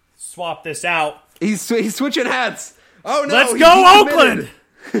swap this out. He's switching hats. Oh, no. Let's go, Oakland!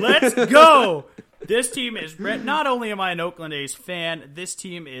 Let's go! This team is red. Not only am I an Oakland A's fan, this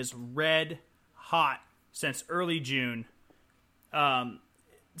team is red hot since early June.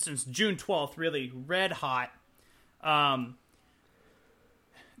 since June 12th, really red hot. I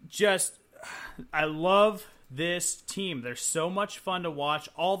love this team. They're so much fun to watch.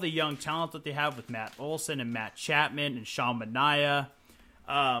 All the young talent that they have with Matt Olson and Matt Chapman and Sean Manaea.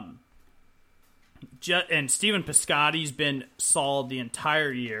 And Steven Piscotty's been solid the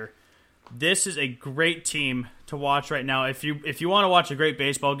entire year. This is a great team to watch right now. If you want to watch a great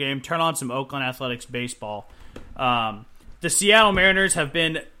baseball game, turn on some Oakland Athletics baseball. The Seattle Mariners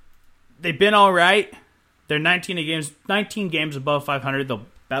they've been all right. They're 19 games above 500. They're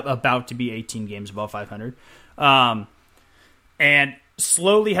about to be 18 games above 500. And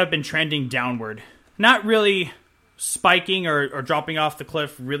slowly have been trending downward. Not really spiking or dropping off the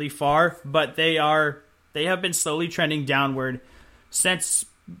cliff really far, but they have been slowly trending downward since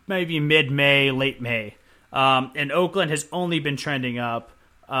maybe mid-May, late May. And Oakland has only been trending up.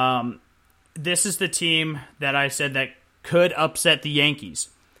 This is the team that I said that could upset the Yankees.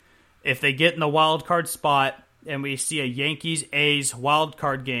 If they get in the wild card spot and we see a Yankees-A's wild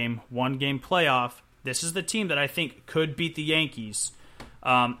card game, one-game playoff, this is the team that I think could beat the Yankees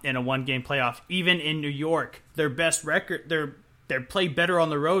in a one-game playoff. Even in New York, their best record, they play better on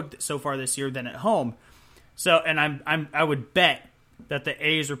the road so far this year than at home. So, and I would bet that the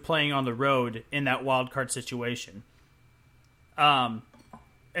A's are playing on the road in that wild card situation. And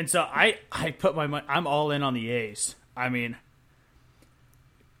so I put my money. I'm all in on the A's. I mean,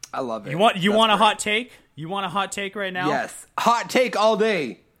 I love it. You want a hot take? You want a hot take right now? Yes, hot take all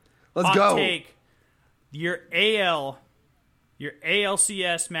day. Let's go. Hot take. Your ALCS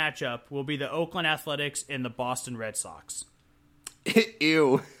matchup will be the Oakland Athletics and the Boston Red Sox.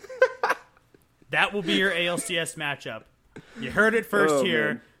 Ew. That will be your ALCS matchup. You heard it first here.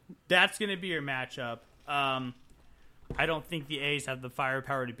 Man. That's going to be your matchup. I don't think the A's have the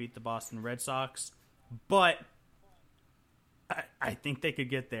firepower to beat the Boston Red Sox, but I think they could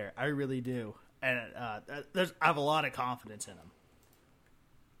get there. I really do. And I have a lot of confidence in them.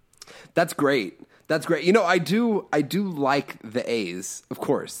 That's great. That's great. You know, I do like the A's. Of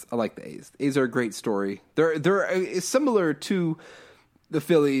course, I like the A's. The A's are a great story. They're similar to the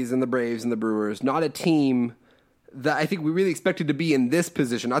Phillies and the Braves and the Brewers. Not a team that I think we really expected to be in this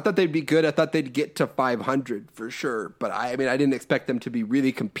position. I thought they'd be good. I thought they'd get to 500 for sure. But I didn't expect them to be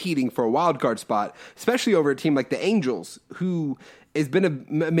really competing for a wild card spot, especially over a team like the Angels, who has been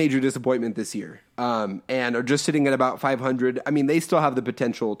a major disappointment this year, and are just sitting at about 500. I mean, they still have the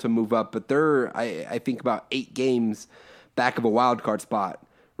potential to move up, but they're, I think, about 8 games back of a wild card spot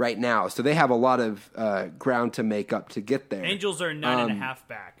right now. So they have a lot of ground to make up to get there. Angels are 9.5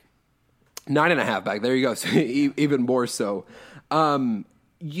 back. 9.5 back. There you go. So even more so.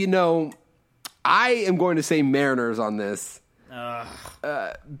 You know, I am going to say Mariners on this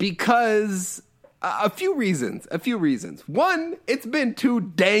because a few reasons. One, it's been too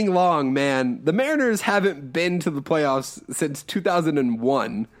dang long, man. The Mariners haven't been to the playoffs since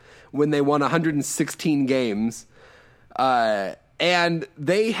 2001 when they won 116 games. And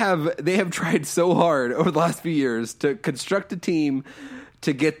they have tried so hard over the last few years to construct a team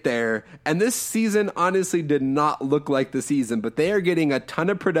to get there. And this season honestly did not look like the season, but they are getting a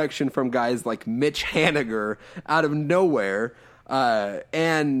ton of production from guys like Mitch Haniger out of nowhere,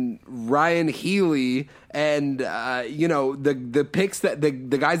 and Ryan Healy, and the picks that the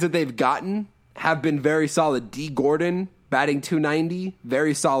guys that they've gotten have been very solid. D. Gordon, batting .290,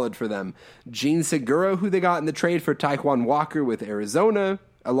 very solid for them. Gene Segura, who they got in the trade for Taekwon Walker with Arizona,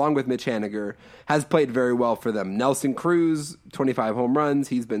 along with Mitch Haniger, has played very well for them. Nelson Cruz, 25 home runs,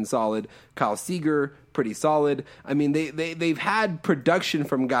 he's been solid. Kyle Seager, pretty solid. I mean, they've had production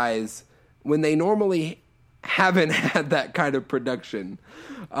from guys when they normally haven't had that kind of production.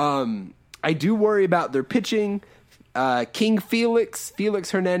 I do worry about their pitching. King Felix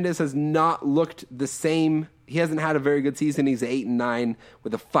Hernandez has not looked the same. He hasn't had a very good season. He's 8-9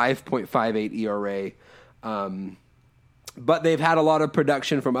 with a 5.58 ERA. But they've had a lot of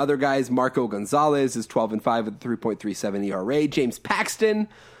production from other guys. Marco Gonzalez is 12-5 with a 3.37 ERA. James Paxton,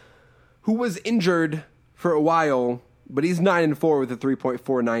 who was injured for a while, but he's 9-4 with a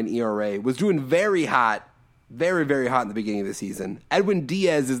 3.49 ERA, was doing very hot, very, very hot in the beginning of the season. Edwin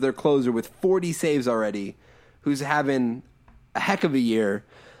Diaz is their closer with 40 saves already, who's having a heck of a year.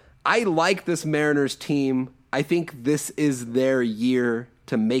 I like this Mariners team. I think this is their year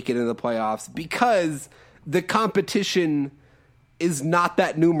to make it in the playoffs because the competition is not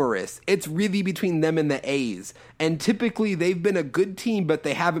that numerous. It's really between them and the A's. And typically they've been a good team, but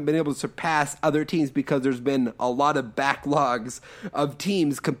they haven't been able to surpass other teams because there's been a lot of backlogs of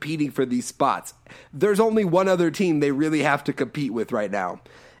teams competing for these spots. There's only one other team they really have to compete with right now.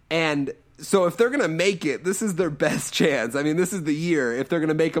 And So if they're going to make it, this is their best chance. I mean, this is the year. If they're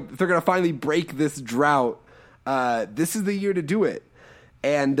going to if they're going to finally break this drought, this is the year to do it.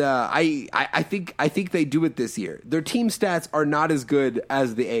 And I think they do it this year. Their team stats are not as good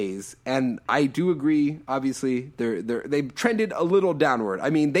as the A's, and I do agree. Obviously, they've trended a little downward. I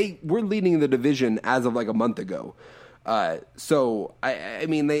mean, they were leading the division as of like a month ago. So I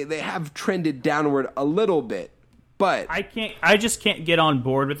mean, they have trended downward a little bit. But I just can't get on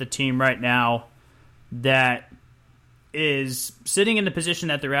board with a team right now that is sitting in the position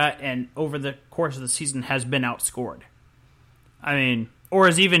that they're at and over the course of the season has been outscored. I mean, or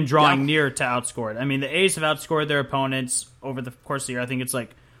is even drawing near to outscored. I mean, the A's have outscored their opponents over the course of the year. I think it's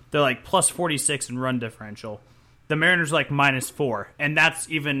like they're like plus 46 in run differential. The Mariners like -4, and that's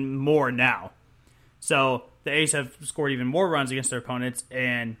even more now. So the A's have scored even more runs against their opponents,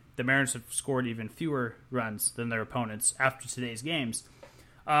 and the Mariners have scored even fewer runs than their opponents after today's games.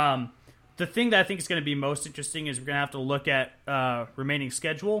 The thing that I think is going to be most interesting is we're going to have to look at remaining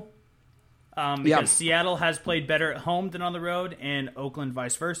schedule because Seattle has played better at home than on the road, and Oakland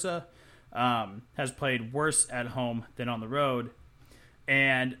vice versa has played worse at home than on the road.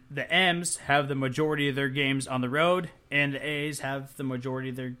 And the M's have the majority of their games on the road, and the A's have the majority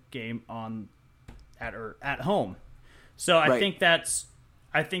of their game at home. So I think that's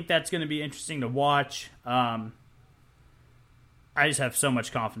going to be interesting to watch. I just have so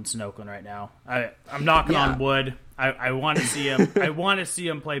much confidence in Oakland right now. I'm knocking on wood. I want to see him. I want to see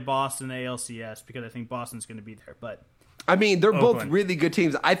him play Boston in the ALCS because I think Boston's going to be there. But I mean, they're both really good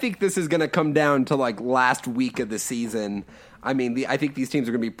teams. I think this is going to come down to like last week of the season. I mean, I think these teams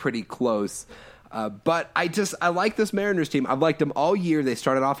are going to be pretty close. But I like this Mariners team. I've liked them all year. They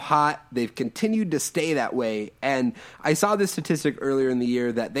started off hot. They've continued to stay that way. And I saw this statistic earlier in the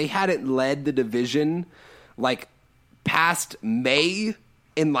year that they hadn't led the division like past May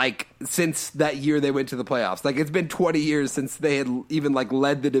in like since that year they went to the playoffs. Like it's been 20 years since they had even like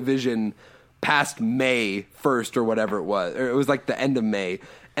led the division past May 1st or whatever it was. Or it was like the end of May.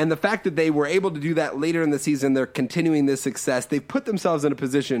 And the fact that they were able to do that later in the season, they're continuing this success. They've put themselves in a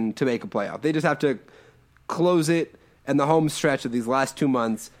position to make a playoff. They just have to close it and the home stretch of these last 2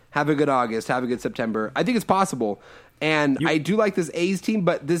 months, have a good August, have a good September. I think it's possible. And I do like this A's team,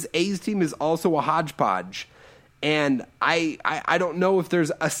 but this A's team is also a hodgepodge. And I don't know if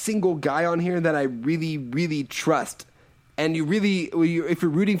there's a single guy on here that I really, really trust. And if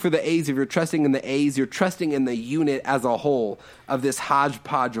you're rooting for the A's, if you're trusting in the A's, you're trusting in the unit as a whole of this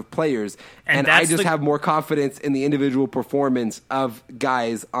hodgepodge of players. And I just have more confidence in the individual performance of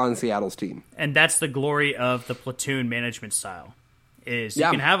guys on Seattle's team. And that's the glory of the platoon management style. Is you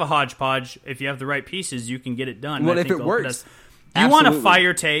can have a hodgepodge. If you have the right pieces, you can get it done. Well, if it works. You want a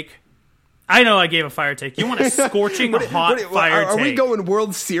fire take. I know I gave a fire take. You want a scorching hot fire take. Are we going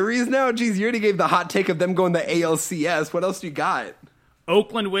World Series now? Jeez, you already gave the hot take of them going to ALCS. What else do you got?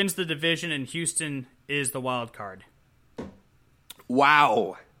 Oakland wins the division and Houston is the wild card.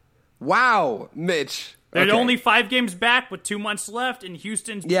 Wow, Mitch. They're only 5 games back with 2 months left, and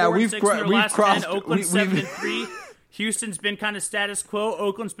Houston's 4-6 in their last 10. Oakland's 7-3. Houston's been kind of status quo.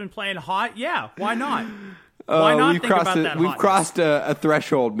 Oakland's been playing hot. Yeah, why not? Why not think about that? We've crossed a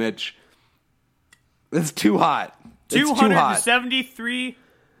threshold, Mitch. It's too hot. 273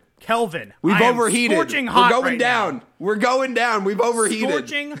 Kelvin. We've overheated. Scorching hot. We're going down. Now. We're going down. We've overheated.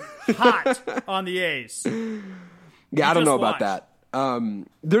 Scorching hot on the A's. Yeah, I don't know about that.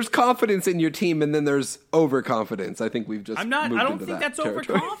 There's confidence in your team, and then there's overconfidence. I think we've just. I don't think that's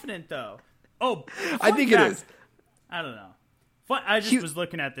overconfident, though. Oh, I think it is. I don't know. I just was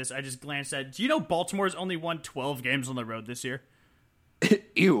looking at this. I just glanced at. Do you know Baltimore's only won 12 games on the road this year?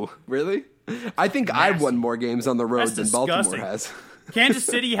 Ew, really? I think I've won more games on the road than Baltimore has. Kansas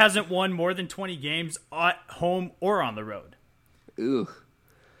City hasn't won more than 20 games at home or on the road. Ew.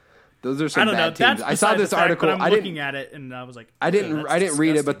 Those are some bad teams. I saw this article. I'm looking at it and I was like, I didn't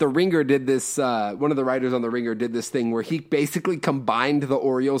read it, but the Ringer did this. One of the writers on the Ringer did this thing where he basically combined the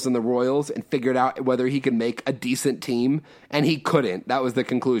Orioles and the Royals and figured out whether he could make a decent team, and he couldn't. That was the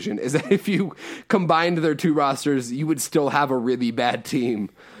conclusion: is that if you combined their 2 rosters, you would still have a really bad team,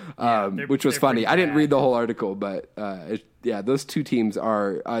 which was funny. I didn't read the whole article, but those 2 teams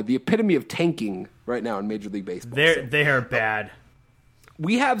are the epitome of tanking right now in Major League Baseball. They are bad.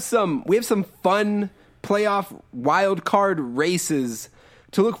 We have some fun playoff wild card races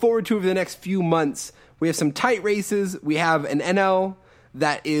to look forward to over the next few months. We have some tight races. We have an NL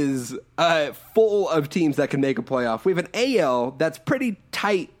that is full of teams that can make a playoff. We have an AL that's pretty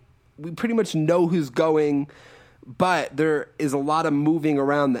tight. We pretty much know who's going, but there is a lot of moving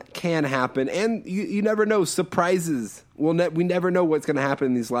around that can happen, and you never know. Surprises. We never know what's going to happen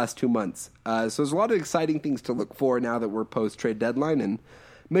in these last 2 months. So there's a lot of exciting things to look for now that we're post-trade deadline. And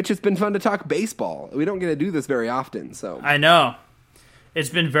Mitch, it's been fun to talk baseball. We don't get to do this very often. So I know. It's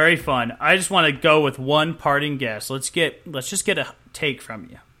been very fun. I just want to go with one parting guess. Let's just get a take from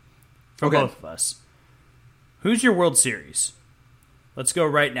you, from both of us. Who's your World Series? Let's go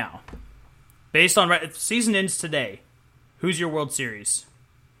right now. Based on if the season ends today, who's your World Series?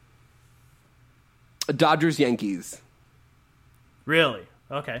 Dodgers, Yankees. Really?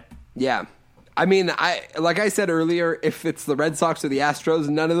 Okay. Yeah. I mean, like I said earlier, if it's the Red Sox or the Astros,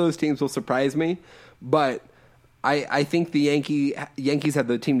 none of those teams will surprise me. But I think the Yankees have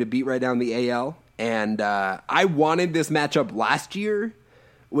the team to beat right now in the AL. And I wanted this matchup last year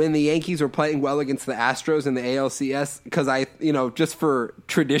when the Yankees were playing well against the Astros in the ALCS because just for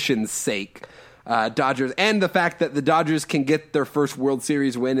tradition's sake, Dodgers, and the fact that the Dodgers can get their first World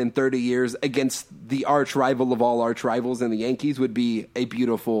Series win in 30 years against the arch rival of all arch rivals in the Yankees would be a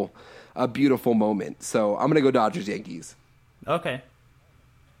beautiful moment. So I'm going to go Dodgers, Yankees. Okay.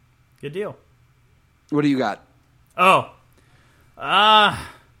 Good deal. What do you got? Oh,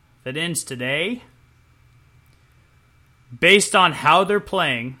 if it ends today, based on how they're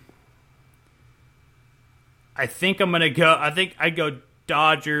playing, I think I'm going to go, I go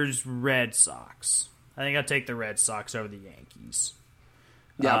Dodgers, Red Sox. I think I'll take the Red Sox over the Yankees.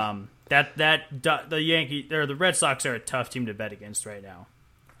 Yeah. The Red Sox are a tough team to bet against right now.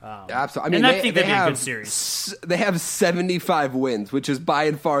 Absolutely. I think they'd be a good series. They have 75 wins, which is by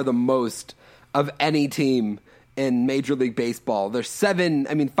and far the most of any team in Major League Baseball. They're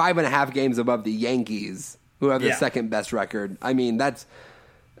 5.5 games above the Yankees, who have the second best record. I mean, they're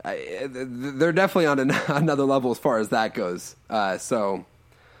definitely on another level as far as that goes. So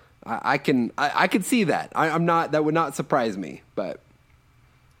I can see that. That would not surprise me, but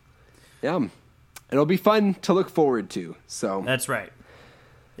yeah, it'll be fun to look forward to. So that's right.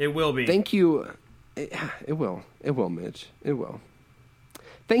 It will be. Thank you. It will, Mitch. It will.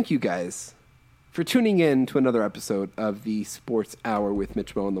 Thank you guys for tuning in to another episode of the Sports Hour with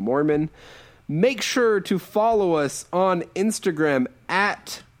Mitch Moe and the Mormon. Make sure to follow us on Instagram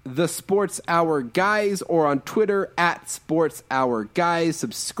at The Sports Hour Guys or on Twitter at Sports Hour Guys.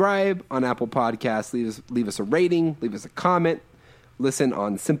 Subscribe on Apple Podcasts. Leave us a rating. Leave us a comment. Listen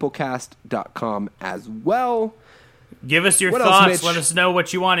on Simplecast.com as well. Give us your thoughts. Let us know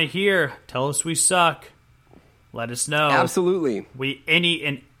what you want to hear. Tell us we suck. Let us know. Absolutely. Any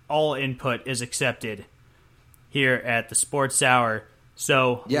and all input is accepted here at the Sports Hour.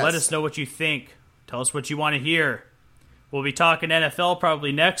 So let us know what you think. Tell us what you want to hear. We'll be talking NFL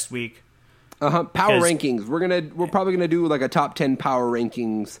probably next week. Power rankings. We're probably gonna do like a top 10 power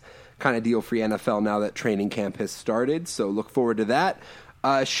rankings kind of deal for the NFL now that training camp has started. So look forward to that.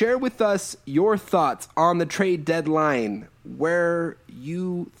 Share with us your thoughts on the trade deadline, where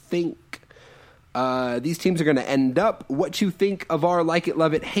you think these teams are going to end up, what you think of our like it,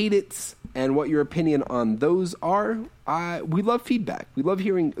 love it, hate it, and what your opinion on those are. We love feedback. We love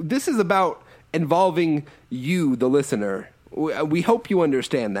hearing. This is about involving you, the listener. We hope you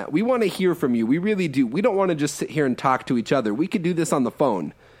understand that. We want to hear from you. We really do. We don't want to just sit here and talk to each other. We could do this on the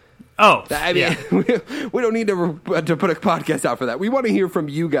phone. Oh, I mean, we don't need to put a podcast out for that. We want to hear from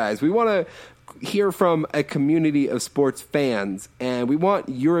you guys. We want to hear from a community of sports fans, and we want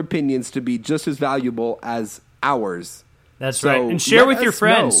your opinions to be just as valuable as ours. That's right. And share with your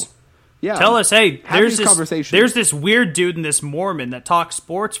friends. Know. Yeah. Tell us, hey, there's this this weird dude and this Mormon that talks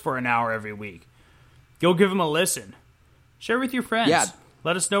sports for an hour every week. Go give him a listen. Share with your friends. Yeah.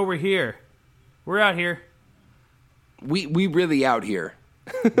 Let us know we're here. We're out here. We really out here.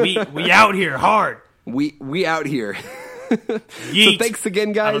 we out here hard. We out here. Yeet. So thanks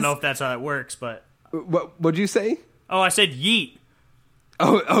again, guys. I don't know if that's how it works, but what'd you say? Oh, I said yeet.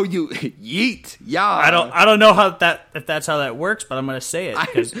 Oh, you yeet. Yeah. I don't know if that's how that works, but I'm going to say it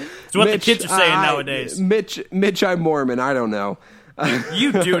because it's what Mitch, the kids are saying nowadays. Mitch, I'm Mormon. I don't know.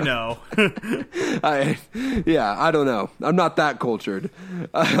 You do know. I don't know. I'm not that cultured.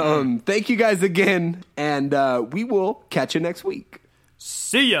 Thank you guys again, and we will catch you next week.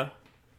 See ya.